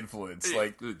DC influence,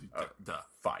 like, duh.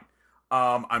 fine.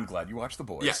 I'm glad you watched The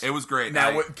Boys. Yeah, it was great.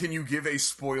 Now, can you give a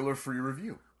spoiler-free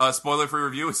review? Spoiler-free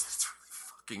review is it's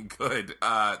really fucking good.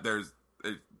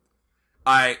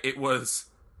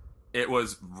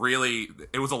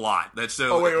 It was a lot. That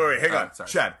show. Oh, wait, hang on. Sorry.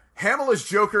 Chad, Hamill as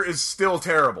Joker is still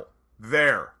terrible.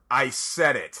 There. I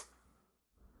said it.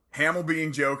 Hamill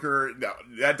being Joker, no,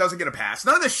 that doesn't get a pass.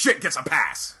 None of this shit gets a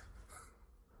pass.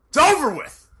 It's over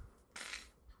with.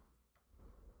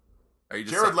 Are you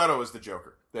just Jared Leto is the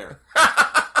Joker. There.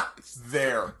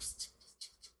 There.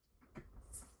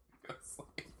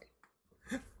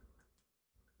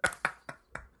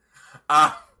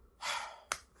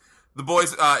 The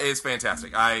Boys is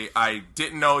fantastic. I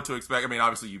didn't know what to expect. I mean,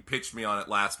 obviously you pitched me on it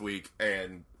last week,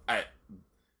 and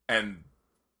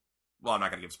well, I'm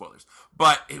not gonna give spoilers,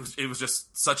 but it was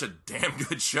just such a damn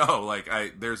good show. Like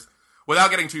without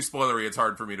getting too spoilery, it's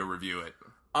hard for me to review it.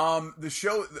 The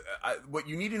show, what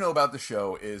you need to know about the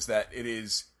show is that it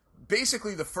is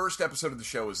basically the first episode of the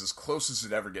show is as close as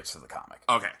it ever gets to the comic.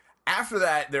 Okay. After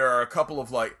that, there are a couple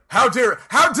of like, how dare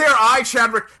I,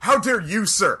 Chadwick? How dare you,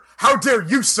 sir? How dare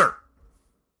you, sir?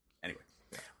 Anyway,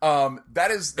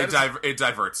 it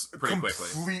diverts pretty quickly.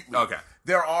 Completely. Okay.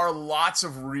 There are lots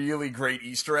of really great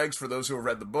Easter eggs for those who have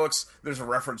read the books. There's a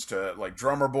reference to, like,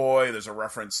 Drummer Boy. There's a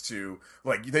reference to,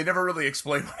 like, they never really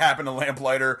explain what happened to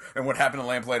Lamplighter, and what happened to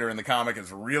Lamplighter in the comic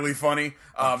is really funny.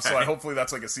 So hopefully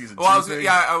that's, like, a season 2 thing.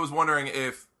 I was wondering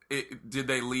if, did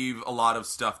they leave a lot of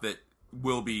stuff that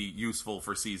will be useful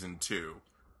for season 2?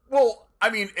 Well,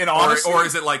 I mean, in honesty... Or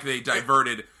is it like they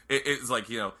diverted, it's like,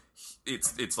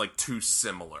 it's like too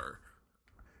similar.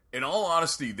 In all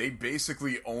honesty, they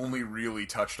basically only really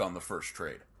touched on the first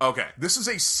trade. Okay. This is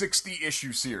a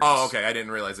 60-issue series. Oh, okay. I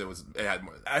didn't realize it had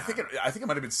more than that. I think it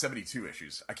might have been 72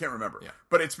 issues. I can't remember. Yeah.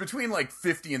 But it's between like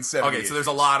 50 and 70. Okay, so there's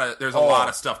a lot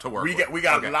of stuff to work with. We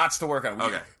got okay. lots to work on.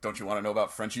 Okay. Don't you want to know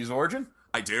about Frenchie's origin?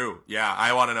 I do. Yeah,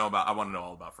 I want to know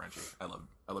all about Frenchie. I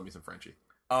love me some Frenchie.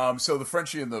 So the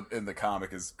Frenchie in the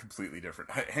comic is completely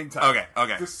different. Hang tight.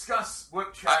 Okay. Discuss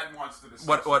what Chad wants to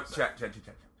discuss. What Chad.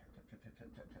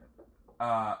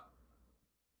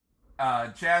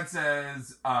 Chad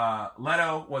says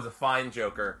Leto was a fine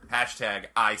Joker. #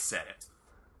 I said it.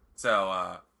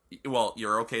 So, well,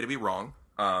 you're okay to be wrong.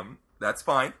 That's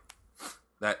fine.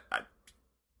 Oh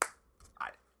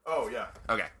yeah.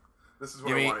 Okay. This is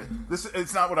what I wanted.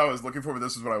 It's not what I was looking for, but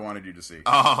this is what I wanted you to see.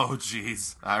 Oh,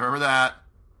 jeez. I remember that.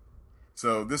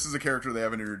 So this is a character they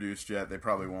haven't introduced yet. They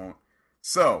probably won't.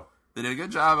 So they did a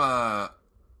good job.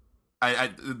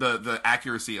 The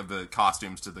accuracy of the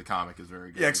costumes to the comic is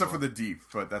very good. Yeah, except for the deep,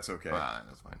 but that's okay.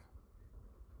 That's fine.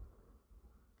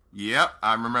 Yep,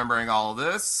 I'm remembering all of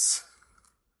this.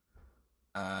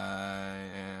 I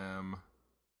am.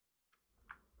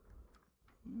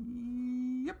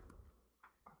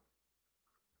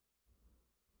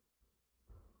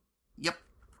 Yep.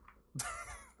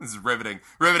 This is riveting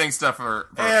stuff for...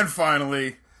 And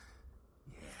finally,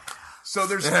 so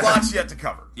there's lots yet to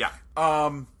cover. Yeah.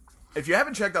 If you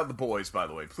haven't checked out The Boys, by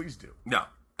the way, please do. No,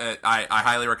 I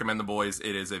highly recommend The Boys.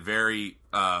 It is a very,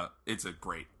 it's a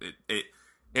great.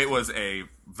 It was a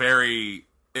very.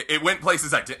 It went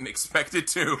places I didn't expect it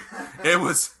to. It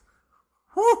was,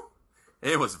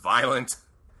 it was violent,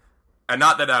 and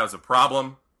not that that was a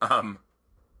problem. I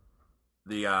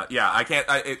can't.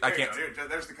 I can't.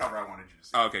 There's the cover I wanted you to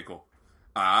see. Okay, cool.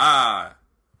 There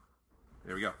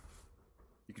we go.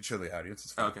 You can show the audience.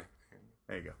 It's fine. Okay.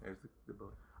 There you go. There's the boy.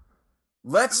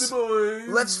 Let's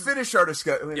finish our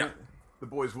discussion. Yeah. The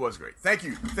Boys was great. Thank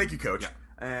you, Coach. Yeah.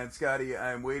 And Scotty,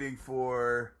 I'm waiting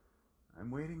for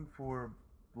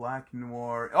Black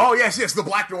Noir. Oh yes, the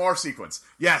Black Noir sequence.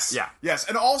 Yes, Yeah. yes.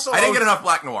 And also, I didn't get enough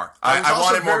Black Noir. I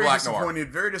wanted more Black Noir.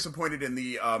 Very disappointed in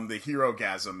the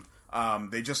Hero-gasm.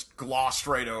 They just glossed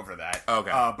right over that.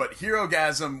 Okay. But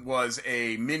Hero-gasm was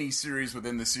a mini series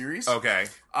within the series. Okay.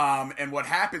 And what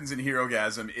happens in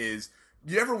Hero-gasm is,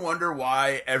 you ever wonder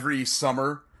why every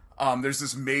summer there's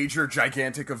this major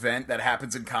gigantic event that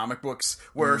happens in comic books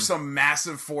where some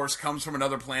massive force comes from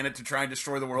another planet to try and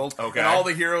destroy the world? Okay. And all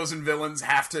the heroes and villains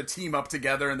have to team up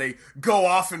together and they go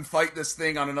off and fight this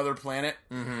thing on another planet.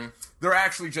 Mm-hmm. They're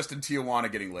actually just in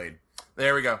Tijuana getting laid.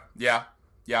 There we go. Yeah.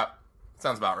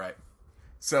 Sounds about right.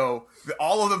 So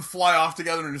all of them fly off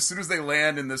together, and as soon as they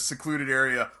land in this secluded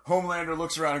area, Homelander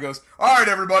looks around and goes, "All right,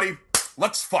 everybody,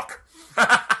 let's fuck."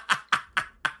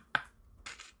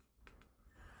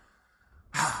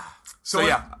 So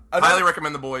yeah, highly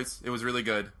recommend The Boys. It was really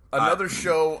good. Another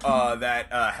show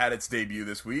that had its debut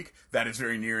this week that is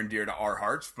very near and dear to our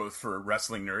hearts, both for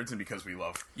wrestling nerds and because we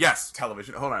love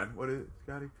television. Hold on, what is it,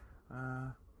 Scotty?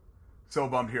 So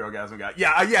bummed Hero-gasm got.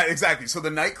 Yeah, exactly. So the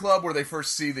nightclub where they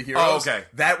first see the heroes. Oh, okay.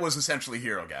 That was essentially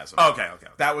Hero-gasm. Okay.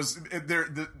 That was there.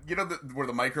 Where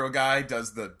the micro guy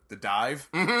does the dive.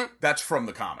 Mm-hmm. That's from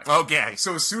the comic. Okay.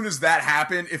 So as soon as that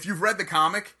happened, if you've read the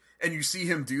comic and you see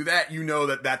him do that, you know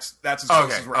that's as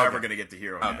close as we're ever going to get to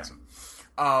Hero-gasm.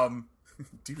 Okay.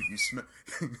 Dude, you smell.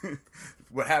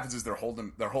 What happens is they're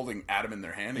holding Adam in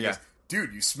their hand. And he goes,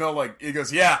 "Dude, you smell like." He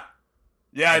goes, "Yeah,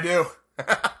 I do."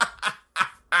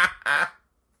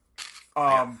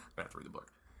 I have to read the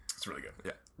book. It's really good.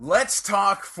 Yeah. Let's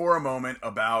talk for a moment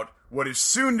about what is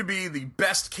soon to be the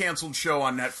best canceled show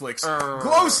on Netflix.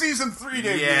 Glow Season 3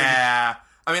 debut. Yeah.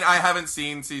 I mean, I haven't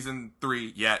seen season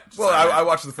 3 yet. Well, I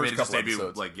watched the first it just couple debuted,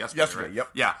 episodes. like yesterday. Yesterday, right?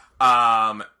 yep.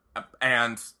 Yeah.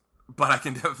 But I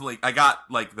can definitely, I got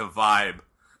like the vibe.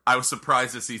 I was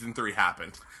surprised that season 3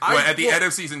 happened. At the end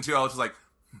of season 2, I was just like,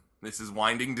 this is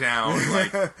winding down.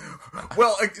 Like,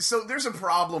 well, so there's a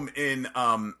problem in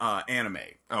anime.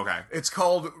 okay. It's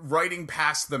called writing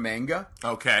past the manga.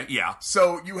 Okay. Yeah.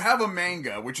 So you have a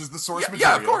manga, which is the source Yeah,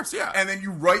 material. of course, yeah. And then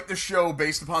you write the show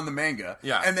based upon the manga.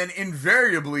 Yeah. And then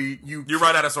invariably you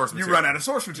run out of source material. You run out of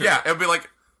source material. Yeah. It would be like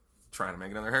trying to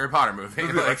make another Harry Potter movie.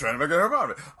 Like trying to make it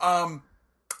about it.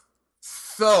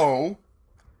 So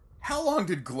how long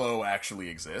did Glow actually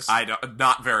exist?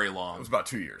 Not very long. It was about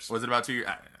 2 years. Was it about 2 years?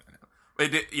 I don't know.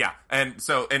 It did, yeah,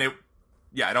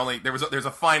 there's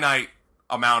a finite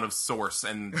amount of source,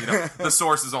 and the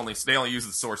source is they only use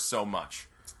the source so much.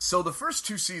 So the first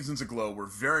 2 seasons of Glow were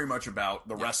very much about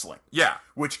the wrestling. Yeah.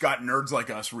 Which got nerds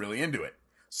like us really into it.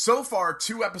 So far,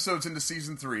 2 episodes into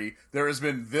season 3, there has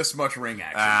been this much ring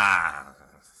action.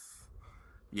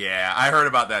 Yeah, I heard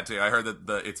about that too. I heard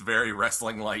that it's very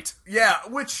wrestling light. Yeah,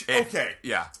 which, okay.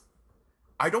 Yeah.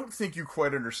 I don't think you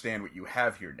quite understand what you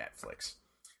have here, Netflix.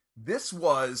 This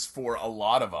was, for a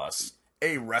lot of us,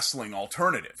 a wrestling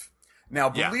alternative. Now,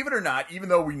 believe it or not, even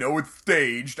though we know it's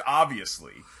staged,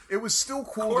 obviously, it was still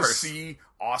cool to see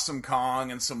Awesome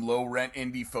Kong and some low-rent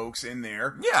indie folks in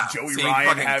there. Yeah. Joey seeing Ryan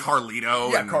fucking had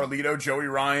Carlito. Yeah, and Carlito, Joey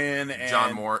Ryan, and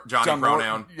Johnny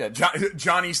Pronoun. Yeah,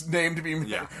 Johnny's name to be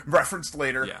referenced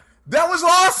later. Yeah. That was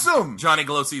awesome! Johnny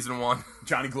Glow season 1.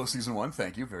 Johnny Glow season 1,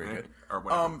 thank you, very good. Or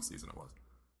whatever season it was.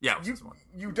 Yeah, it was season 1.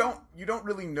 You don't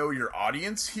really know your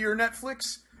audience here,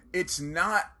 Netflix. It's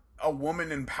not a woman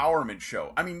empowerment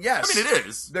show. I mean, yes. I mean, it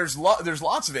is. There's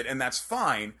lots of it, and that's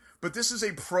fine. But this is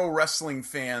a pro wrestling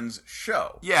fans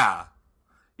show. Yeah.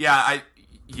 I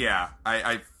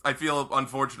feel,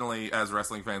 unfortunately, as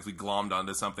wrestling fans, we glommed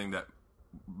onto something that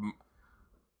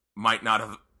might not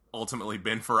have ultimately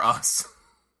been for us.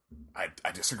 I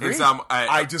disagree.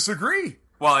 I disagree.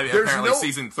 Well, apparently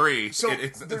season 3. So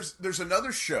there's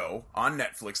another show on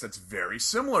Netflix that's very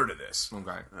similar to this.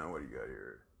 Okay. What do you got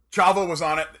here? Chavo was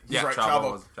on it. He's right,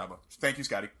 Chavo. Thank you,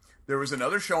 Scotty. There was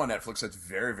another show on Netflix that's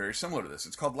very, very similar to this.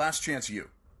 It's called Last Chance U.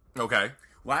 Okay.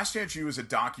 Last Chance U is a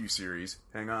docu-series.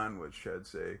 Hang on, what should I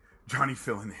say? Johnny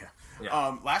fill in there.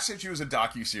 Yeah. Last Chance U is a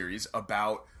docu-series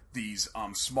about these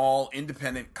small,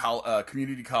 independent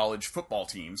community college football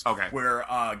teams. Okay. Where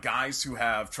guys who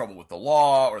have trouble with the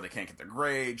law or they can't get their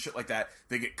grade, shit like that,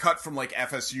 they get cut from like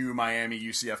FSU, Miami,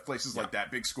 UCF, places like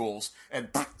that, big schools, and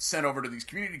sent over to these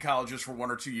community colleges for 1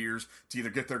 or 2 years to either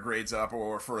get their grades up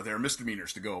or for their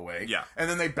misdemeanors to go away. Yeah. And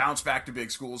then they bounce back to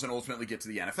big schools and ultimately get to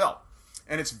the NFL.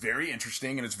 And it's very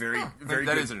interesting, and it's very that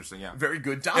good. is interesting, yeah. Very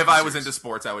good docu-series. If I was into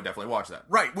sports, I would definitely watch that.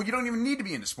 Right. Well, you don't even need to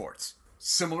be into sports.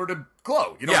 Similar to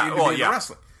Glow. You don't need to be into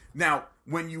wrestling. Now,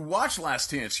 when you watch Last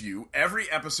Chance U, every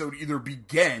episode either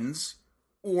begins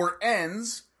or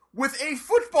ends with a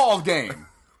football game.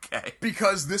 Okay.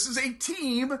 Because this is a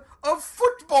team of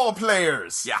football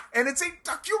players. Yeah. And it's a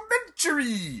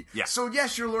documentary. Yeah. So,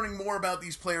 yes, you're learning more about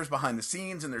these players behind the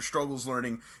scenes and their struggles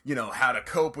learning, how to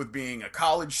cope with being a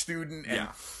college student. And,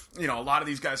 a lot of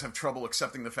these guys have trouble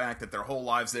accepting the fact that their whole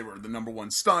lives they were the number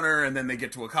one stunner, and then they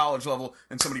get to a college level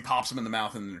and somebody pops them in the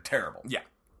mouth and they're terrible. Yeah.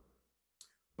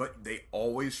 But they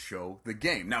always show the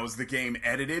game. Now, is the game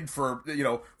edited for,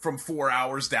 from 4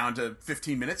 hours down to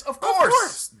 15 minutes? Of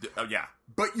course. Yeah.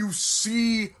 But you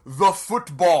see the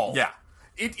football. Yeah.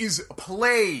 It is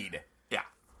played. Yeah.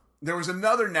 There was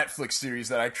another Netflix series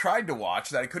that I tried to watch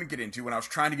that I couldn't get into when I was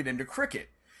trying to get into cricket.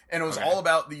 And it was all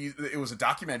about it was a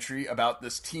documentary about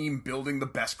this team building the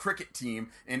best cricket team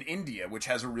in India, which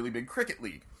has a really big cricket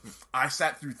league. I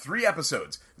sat through 3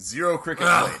 episodes, 0 cricket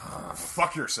played.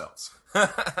 Fuck yourselves.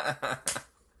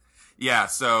 Yeah,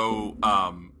 so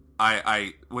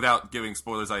I without giving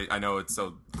spoilers, I know it's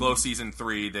Glow season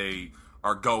 3, they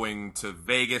are going to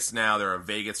Vegas now. They're a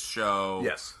Vegas show.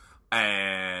 Yes.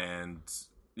 And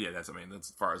that's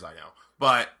as far as I know.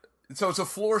 But so it's a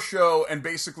floor show, and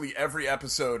basically every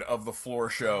episode of the floor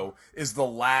show is the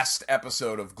last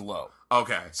episode of Glow.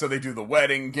 Okay. So they do the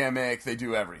wedding gimmick, they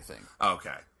do everything.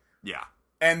 Okay. Yeah.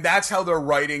 And that's how they're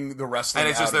writing the wrestling. And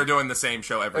it's just they're doing the same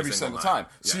show every single time.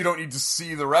 So you don't need to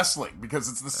see the wrestling because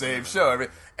it's the same show.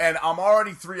 And I'm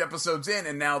already 3 episodes in,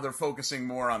 and now they're focusing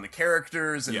more on the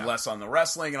characters and less on the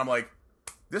wrestling. And I'm like,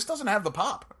 this doesn't have the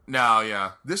pop. No,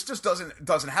 yeah. This just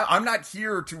doesn't have. I'm not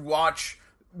here to watch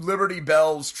Liberty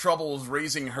Bell's troubles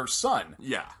raising her son.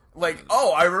 Yeah. Like,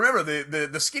 I remember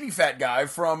the skinny fat guy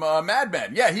from Mad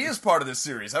Men. Yeah, he is part of this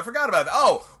series. I forgot about that.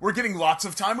 Oh, we're getting lots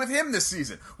of time with him this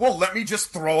season. Well, let me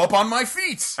just throw up on my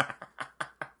feet.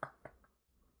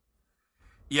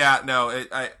 Yeah, no,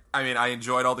 I mean, I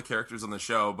enjoyed all the characters on the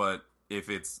show, but if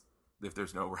there's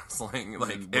no wrestling,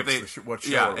 like what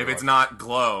show are we if it's watching? not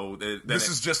Glow, then This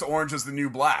is just Orange is the New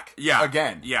Black. yeah,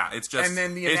 again. yeah, it's just And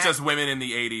then it's just women in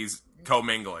the '80s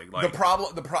commingling. Like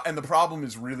The problem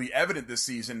is really evident this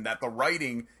season that the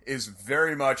writing is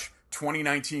very much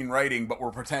 2019 writing, but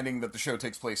we're pretending that the show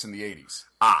takes place in the 80s.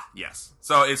 yes,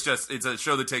 so it's a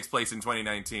show that takes place in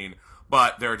 2019,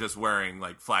 but they're just wearing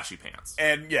like flashy pants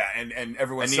And yeah, and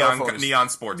everyone's and cell phone is- neon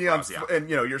sports bras, yeah. and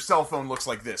your cell phone looks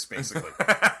like this basically.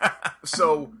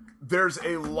 So there's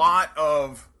a lot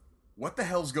of what the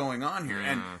hell's going on here,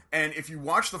 and if you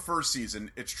watch the first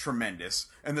season, it's tremendous,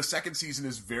 and the second season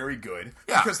is very good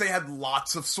because they had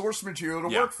lots of source material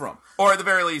to work from. Or at the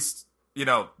very least, it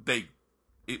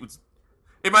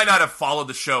might not have followed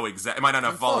the show exactly. It might not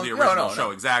have followed the original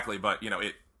show exactly, but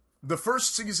it. The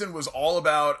first season was all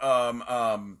about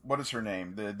what is her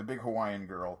name? The big Hawaiian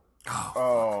girl.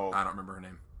 I don't remember her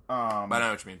name. But I know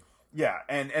what you mean. Yeah,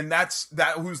 and that's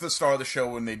who's the star of the show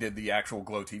when they did the actual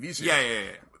Glow TV series.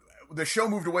 Yeah. The show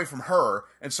moved away from her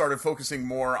and started focusing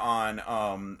more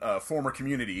on former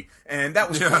Community, and that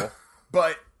was cool.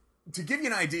 But to give you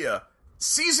an idea,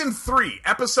 season 3,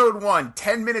 episode 1,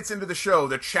 10 minutes into the show,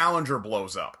 the Challenger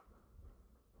blows up.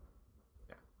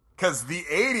 Because the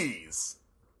 80s.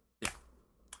 Yeah.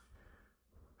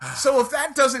 So if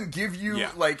that doesn't give you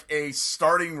like a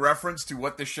starting reference to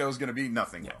what this show is going to be,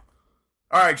 nothing will.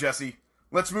 All right, Jesse,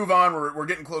 let's move on. We're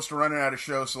getting close to running out of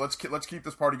show, so let's keep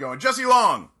this party going. Jesse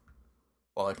Long!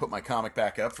 While I put my comic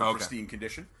back up for pristine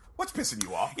condition. What's pissing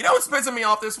you off? You know what's pissing me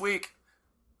off this week?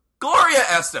 Gloria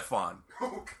Estefan.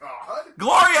 Oh, God.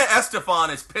 Gloria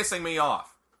Estefan is pissing me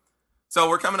off. So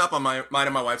we're coming up on mine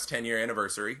and my wife's 10-year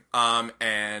anniversary,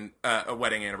 and a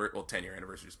wedding anniversary. Well, 10-year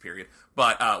anniversary is period,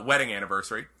 but wedding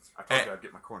anniversary. I told you I'd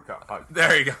get my corn cob pipe.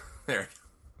 There you go. There you go.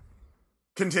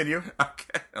 Continue.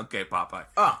 Okay, Popeye.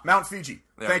 Mount Fiji.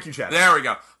 Thank you, Chad. There we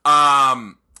go.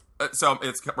 So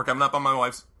we're coming up on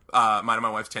mine and my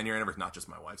wife's 10-year anniversary. Not just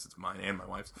my wife's, it's mine and my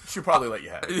wife's. She'll probably let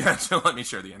you have it. Yeah, she'll let me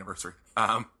share the anniversary.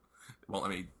 Won't let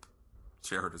me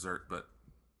share her dessert, but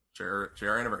share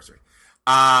our anniversary.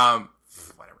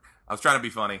 Whatever. I was trying to be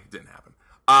funny. Didn't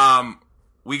happen.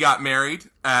 We got married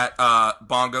at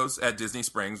Bongos at Disney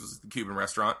Springs, which is the Cuban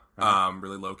restaurant.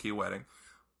 Really low-key wedding.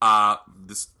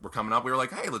 We're coming up. We were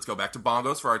like, hey, let's go back to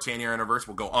Bongos for our 10-year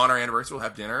anniversary. We'll go on our anniversary. We'll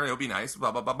have dinner. It'll be nice.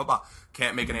 Blah, blah, blah, blah, blah.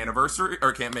 Can't make an anniversary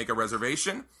or can't make a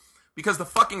reservation because the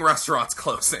fucking restaurant's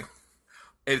closing.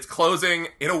 It's closing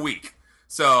in a week.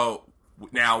 So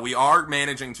now we are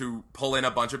managing to pull in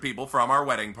a bunch of people from our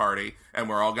wedding party, and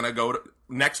we're all going to go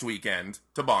next weekend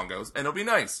to Bongos, and it'll be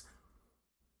nice.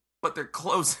 But they're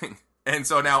closing. And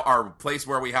so now our place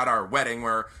where we had our wedding,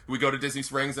 where we go to Disney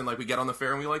Springs and like we get on the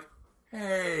fair and we like,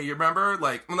 hey, you remember?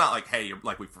 Like, well, not like, hey, you're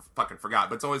like we fucking forgot,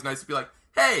 but it's always nice to be like,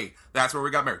 hey, that's where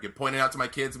we got married. Get pointed out to my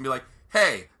kids and be like,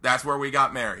 hey, that's where we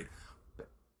got married.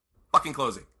 Fucking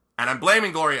closing. And I'm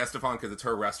blaming Gloria Estefan because it's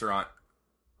her restaurant.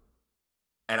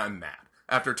 And I'm mad.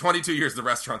 After 22 years, the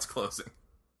restaurant's closing.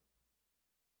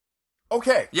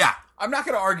 Okay. Yeah. I'm not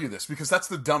going to argue this because that's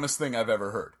the dumbest thing I've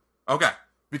ever heard. Okay.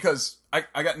 Because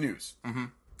I got news. Mm-hmm.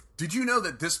 Did you know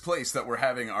that this place that we're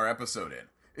having our episode in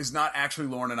is not actually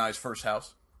Lauren and I's first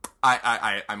house?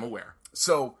 I'm aware.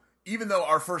 So even though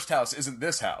our first house isn't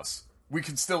this house, we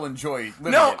can still enjoy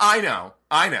living No, it. I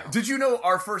know. Did you know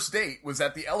our first date was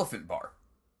at the Elephant Bar?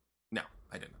 No,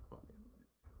 I didn't.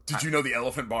 Did you know the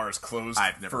Elephant Bar is closed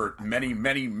I've never for many,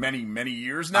 many, many, many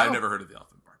years now? I've never heard of the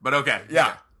Elephant Bar. But okay.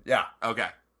 Yeah. Okay.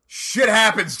 Shit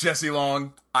happens, Jesse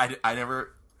Long. I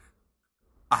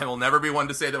will never be one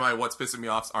to say that my what's pissing me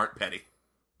offs aren't petty.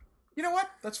 You know what?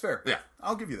 That's fair. Yeah.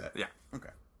 I'll give you that. Yeah.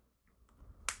 Okay.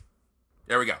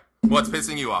 There we go. What's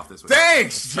pissing you off this week?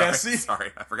 Thanks, Jesse.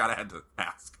 Sorry, I forgot I had to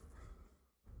ask.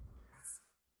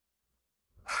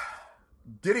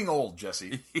 Getting old,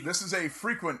 Jesse. This is a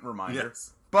frequent reminder.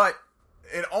 Yes. But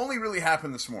it only really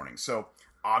happened this morning. So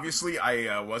obviously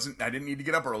I didn't need to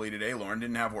get up early today. Lauren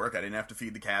didn't have work. I didn't have to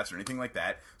feed the cats or anything like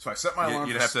that. So I set my alarm.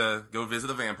 You'd have to go visit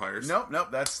the vampires. Nope.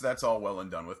 That's all well and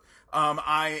done with.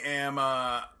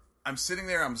 I'm sitting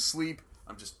there, I'm asleep,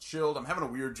 I'm just chilled, I'm having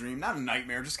a weird dream, not a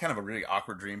nightmare, just kind of a really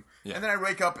awkward dream. Yeah. And then I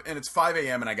wake up and it's 5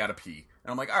 a.m. and I gotta pee.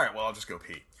 And I'm like, alright, well, I'll just go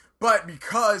pee. But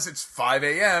because it's 5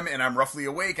 a.m. and I'm roughly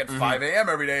awake at 5 a.m.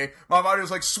 every day, my body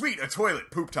was like, sweet, a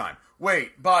toilet, poop time.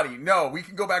 Wait, body, no, we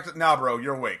can go back to... Nah, bro,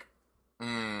 you're awake.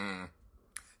 Yeah,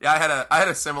 I had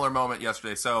a similar moment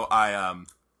yesterday. So I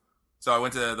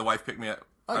went to the wife picked me up.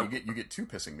 Oh, you get two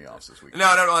pissing me offs this week.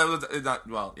 No, it's not.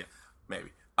 Well, yeah, maybe.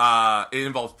 It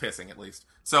involves pissing at least.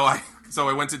 So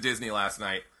I went to Disney last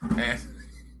night, and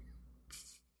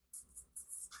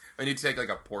I need to take like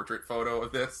a portrait photo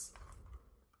of this.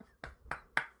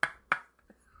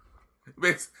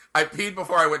 I peed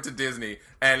before I went to Disney,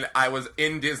 and I was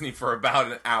in Disney for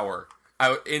about an hour. I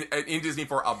was in Disney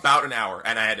for about an hour,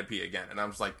 and I had to pee again. And I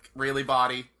was like, really,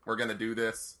 body? We're going to do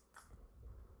this?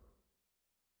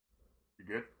 You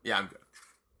good? Yeah, I'm good.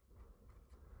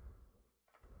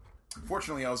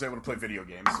 Fortunately, I was able to play video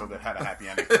games, so that had a happy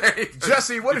ending.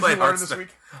 Jesse, what did you learn this week?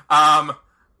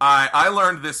 I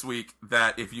learned this week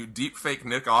that if you deepfake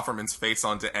Nick Offerman's face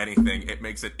onto anything, it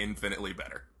makes it infinitely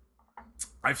better.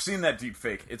 I've seen that deep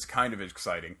fake. It's kind of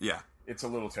exciting. Yeah. It's a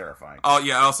little terrifying. Oh,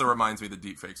 yeah, it also reminds me that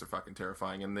deepfakes are fucking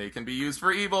terrifying, and they can be used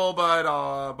for evil,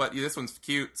 but this one's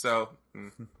cute, so...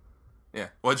 Yeah.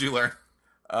 What'd you learn?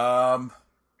 God,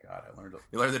 I learned...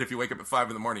 You learned that if you wake up at 5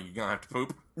 in the morning, you're gonna have to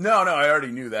poop? No, I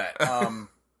already knew that.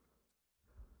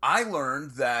 I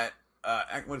learned that...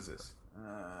 what is this?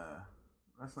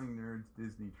 Wrestling Nerds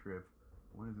Disney Trip.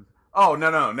 What is this? Oh,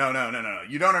 no.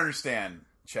 You don't understand,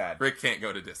 Chad. Rick can't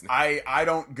go to Disney. I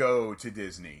don't go to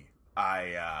Disney.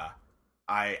 I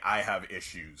have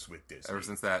issues with Disney. Ever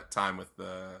since that time with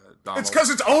Donald. It's because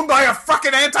it's owned by a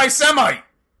fucking anti-Semite!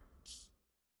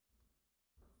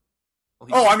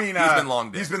 Well, he's been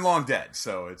long dead. He's been long dead,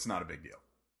 so it's not a big deal.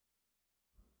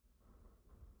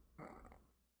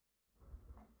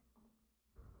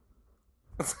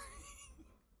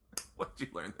 What did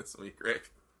you learn this week, Rick?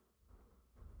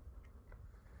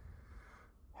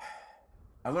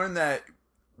 I learned that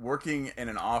working in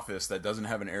an office that doesn't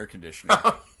have an air conditioner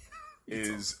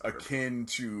is akin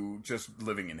to just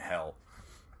living in hell.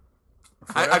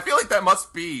 I feel like that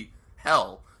must be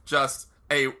hell. Just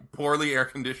a poorly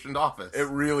air-conditioned office. It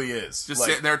really is. Just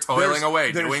sitting there toiling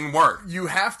away, doing work. You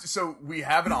have to... So, we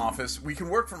have an office. We can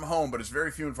work from home, but it's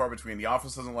very few and far between. The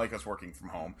office doesn't like us working from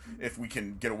home. If we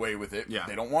can get away with it,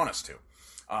 they don't want us to.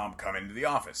 Come into the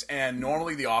office. And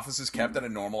normally the office is kept at a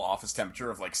normal office temperature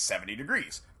of like 70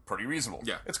 degrees. Pretty reasonable.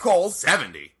 Yeah. It's cold.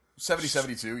 70? 70,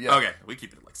 72, yeah. Okay, we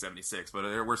keep it at like 76, but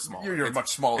we're smaller. You're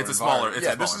much smaller. It's a smaller.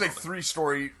 This is a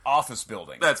 3-story office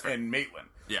building. That's fair. In Maitland.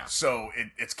 Yeah. So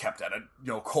it's kept at a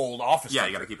cold office. Yeah,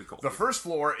 you got to keep it cold. The first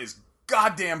floor is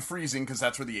goddamn freezing because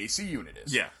that's where the AC unit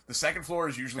is. Yeah. The second floor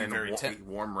is usually very tepid.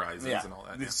 Warm risings and all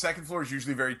that. The second floor is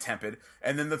usually very tepid,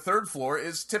 and then the third floor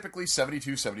is typically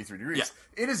 72, 73 degrees.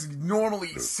 Yeah. It is normally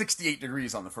 68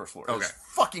 degrees on the first floor. Okay. It's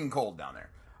fucking cold down there.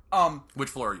 Which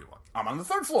floor are you on? I'm on the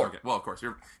third floor. Okay. Well, of course,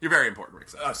 you're very important, Rick.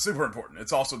 Super important.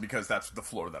 It's also because that's the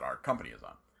floor that our company is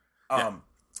on.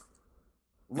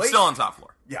 It's still on top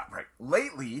floor. Yeah, right.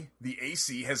 Lately, the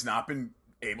AC has not been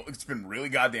able... It's been really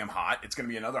goddamn hot. It's going to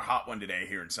be another hot one today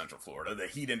here in Central Florida. The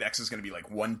heat index is going to be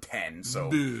like 110, so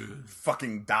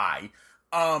fucking die.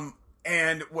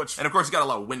 And of course, you got a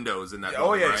lot of windows in that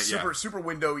building, right? Super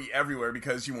windowy everywhere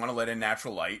because you want to let in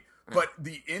natural light. But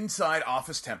the inside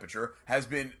office temperature has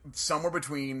been somewhere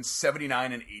between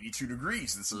 79 and 82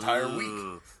 degrees this entire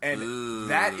week. And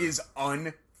that is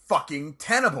unfucking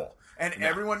tenable. And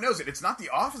everyone knows it. It's not the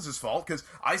office's fault because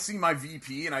I see my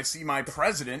VP and I see my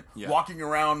president walking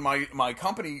around my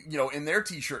company, in their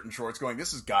t-shirt and shorts going,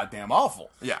 this is goddamn awful.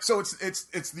 Yeah. So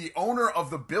it's the owner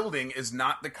of the building is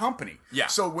not the company. Yeah.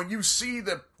 So when you see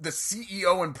the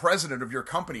CEO and president of your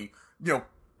company,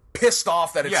 pissed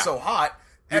off that it's so hot...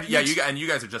 you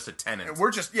guys are just a tenant. We're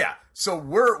just so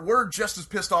we're just as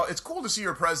pissed off. It's cool to see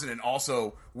your president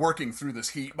also working through this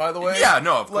heat. By the way, yeah,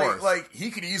 no, of course. Like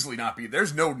he could easily not be.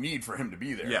 There's no need for him to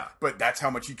be there. Yeah, but that's how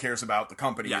much he cares about the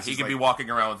company. Yeah, he could be walking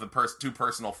around with the two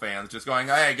personal fans, just going,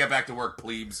 "Hey, get back to work,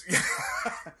 plebes."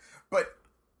 But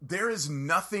there is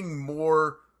nothing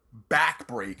more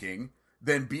backbreaking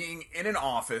than being in an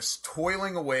office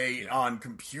toiling away on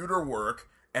computer work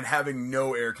and having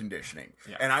no air conditioning.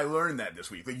 Yeah. And I learned that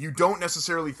this week. Like, you don't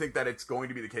necessarily think that it's going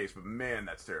to be the case, but man,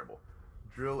 that's terrible.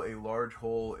 Drill a large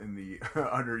hole in the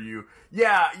under you.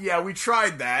 Yeah, we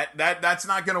tried that. That's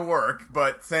not going to work,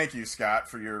 but thank you, Scott,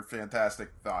 for your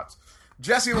fantastic thoughts.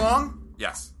 Jesse Long?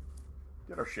 Yes.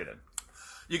 Get our shit in.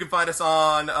 You can find us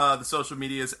on the social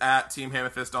medias at Team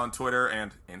Hammerfist on Twitter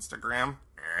and Instagram.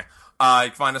 You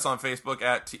can find us on Facebook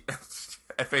at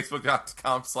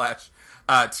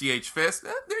facebook.com/THFist.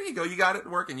 There you go. You got it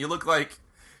working. You look like...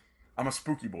 I'm a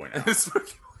spooky boy now.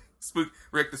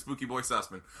 Rick the Spooky Boy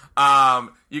Sussman.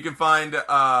 You can find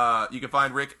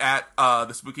Rick at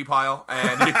the Spooky Pile,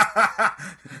 and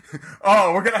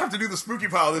we're gonna have to do the Spooky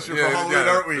Pile this year for Halloween,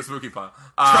 aren't we? The Spooky Pile.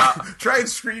 Try and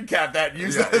screen cap that and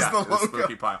use that as the logo. The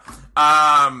Spooky Pile.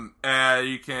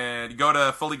 You can go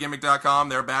to fullygimmick.com.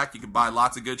 They're back. You can buy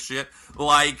lots of good shit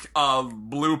like a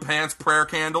blue pants prayer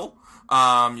candle.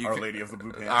 Our Lady of the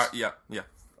Blue Pants. Yeah.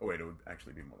 Oh wait, it would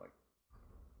actually be more like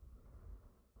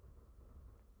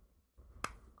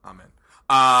Amen.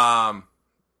 Bang.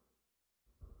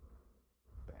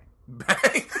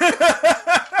 Bang.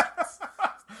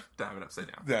 Damn it, upside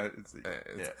down. Yeah.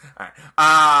 All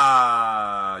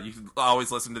right. You can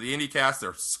always listen to the IndieCast.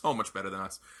 They're so much better than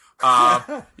us.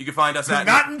 You can find us at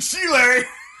Not in Chile.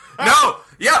 No.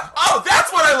 Yeah. Oh,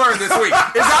 that's what I learned this week.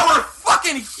 Is that we're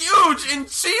fucking huge in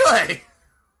Chile.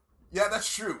 Yeah,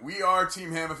 that's true. We are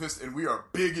Team Hammerfist, and we are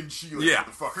big in Chile. Yeah.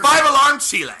 Motherfuckers. 5 alarm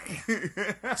Chile.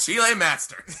 Chile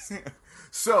masters.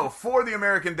 So, for the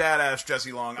American Dadass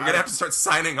Jesse Long, We're gonna have to start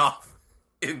signing off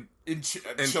in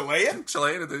Chilean.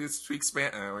 Chilean. This week's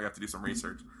span. We have to do some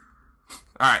research.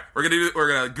 All right, we're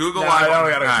gonna Google. No, why. no,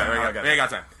 we gotta All go. right, we ain't got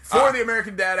time. For the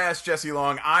American Dadass Jesse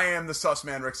Long, I am the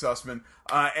Sussman, Rick Sussman.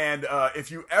 And if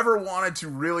you ever wanted to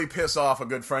really piss off a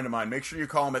good friend of mine, make sure you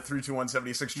call him at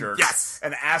 321-76 Jerks. Yes.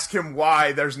 And ask him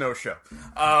why there's no show.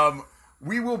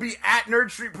 We will be at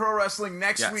Nerd Street Pro Wrestling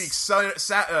next week,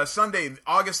 Sunday,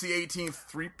 August the 18th,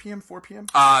 3 p.m., 4 p.m.?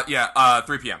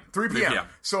 3 p.m. 3 p.m.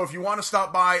 So if you want to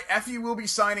stop by, Effie will be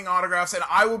signing autographs, and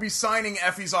I will be signing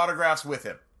Effie's autographs with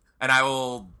him. And I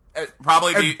will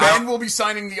probably be... And Ben will be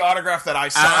signing the autograph that I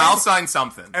signed. I'll sign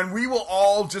something. And we will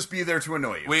all just be there to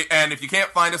annoy you. And if you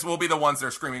can't find us, we'll be the ones that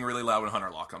are screaming really loud when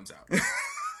Hunter Law comes out.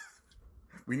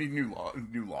 We need new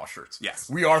law shirts. Yes.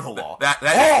 We are the law. That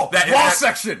law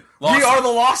section. Law we are the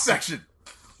law section.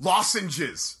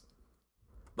 Lozenges.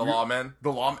 The lawmen. The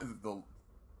law.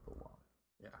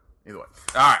 Yeah. Either way.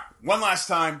 All right. One last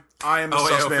time. I am the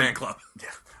OAO Sussman. fan club. Yeah.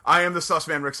 I am the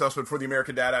Sussman, Rick Sussman, for the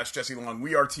American Dadass Jesse Long.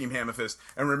 We are Team Hammerfist.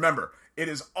 And remember, it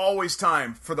is always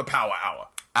time for the Power Hour.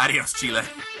 Adios, Chile.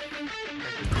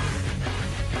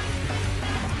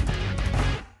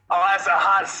 Oh, that's a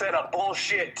hot set of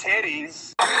bullshit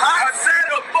titties. Hot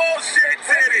set of bullshit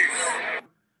titties.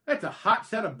 That's a hot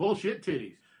set of bullshit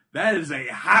titties. That is a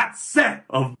hot set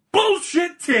of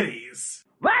bullshit titties.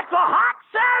 That's a hot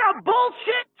set of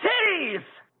bullshit titties.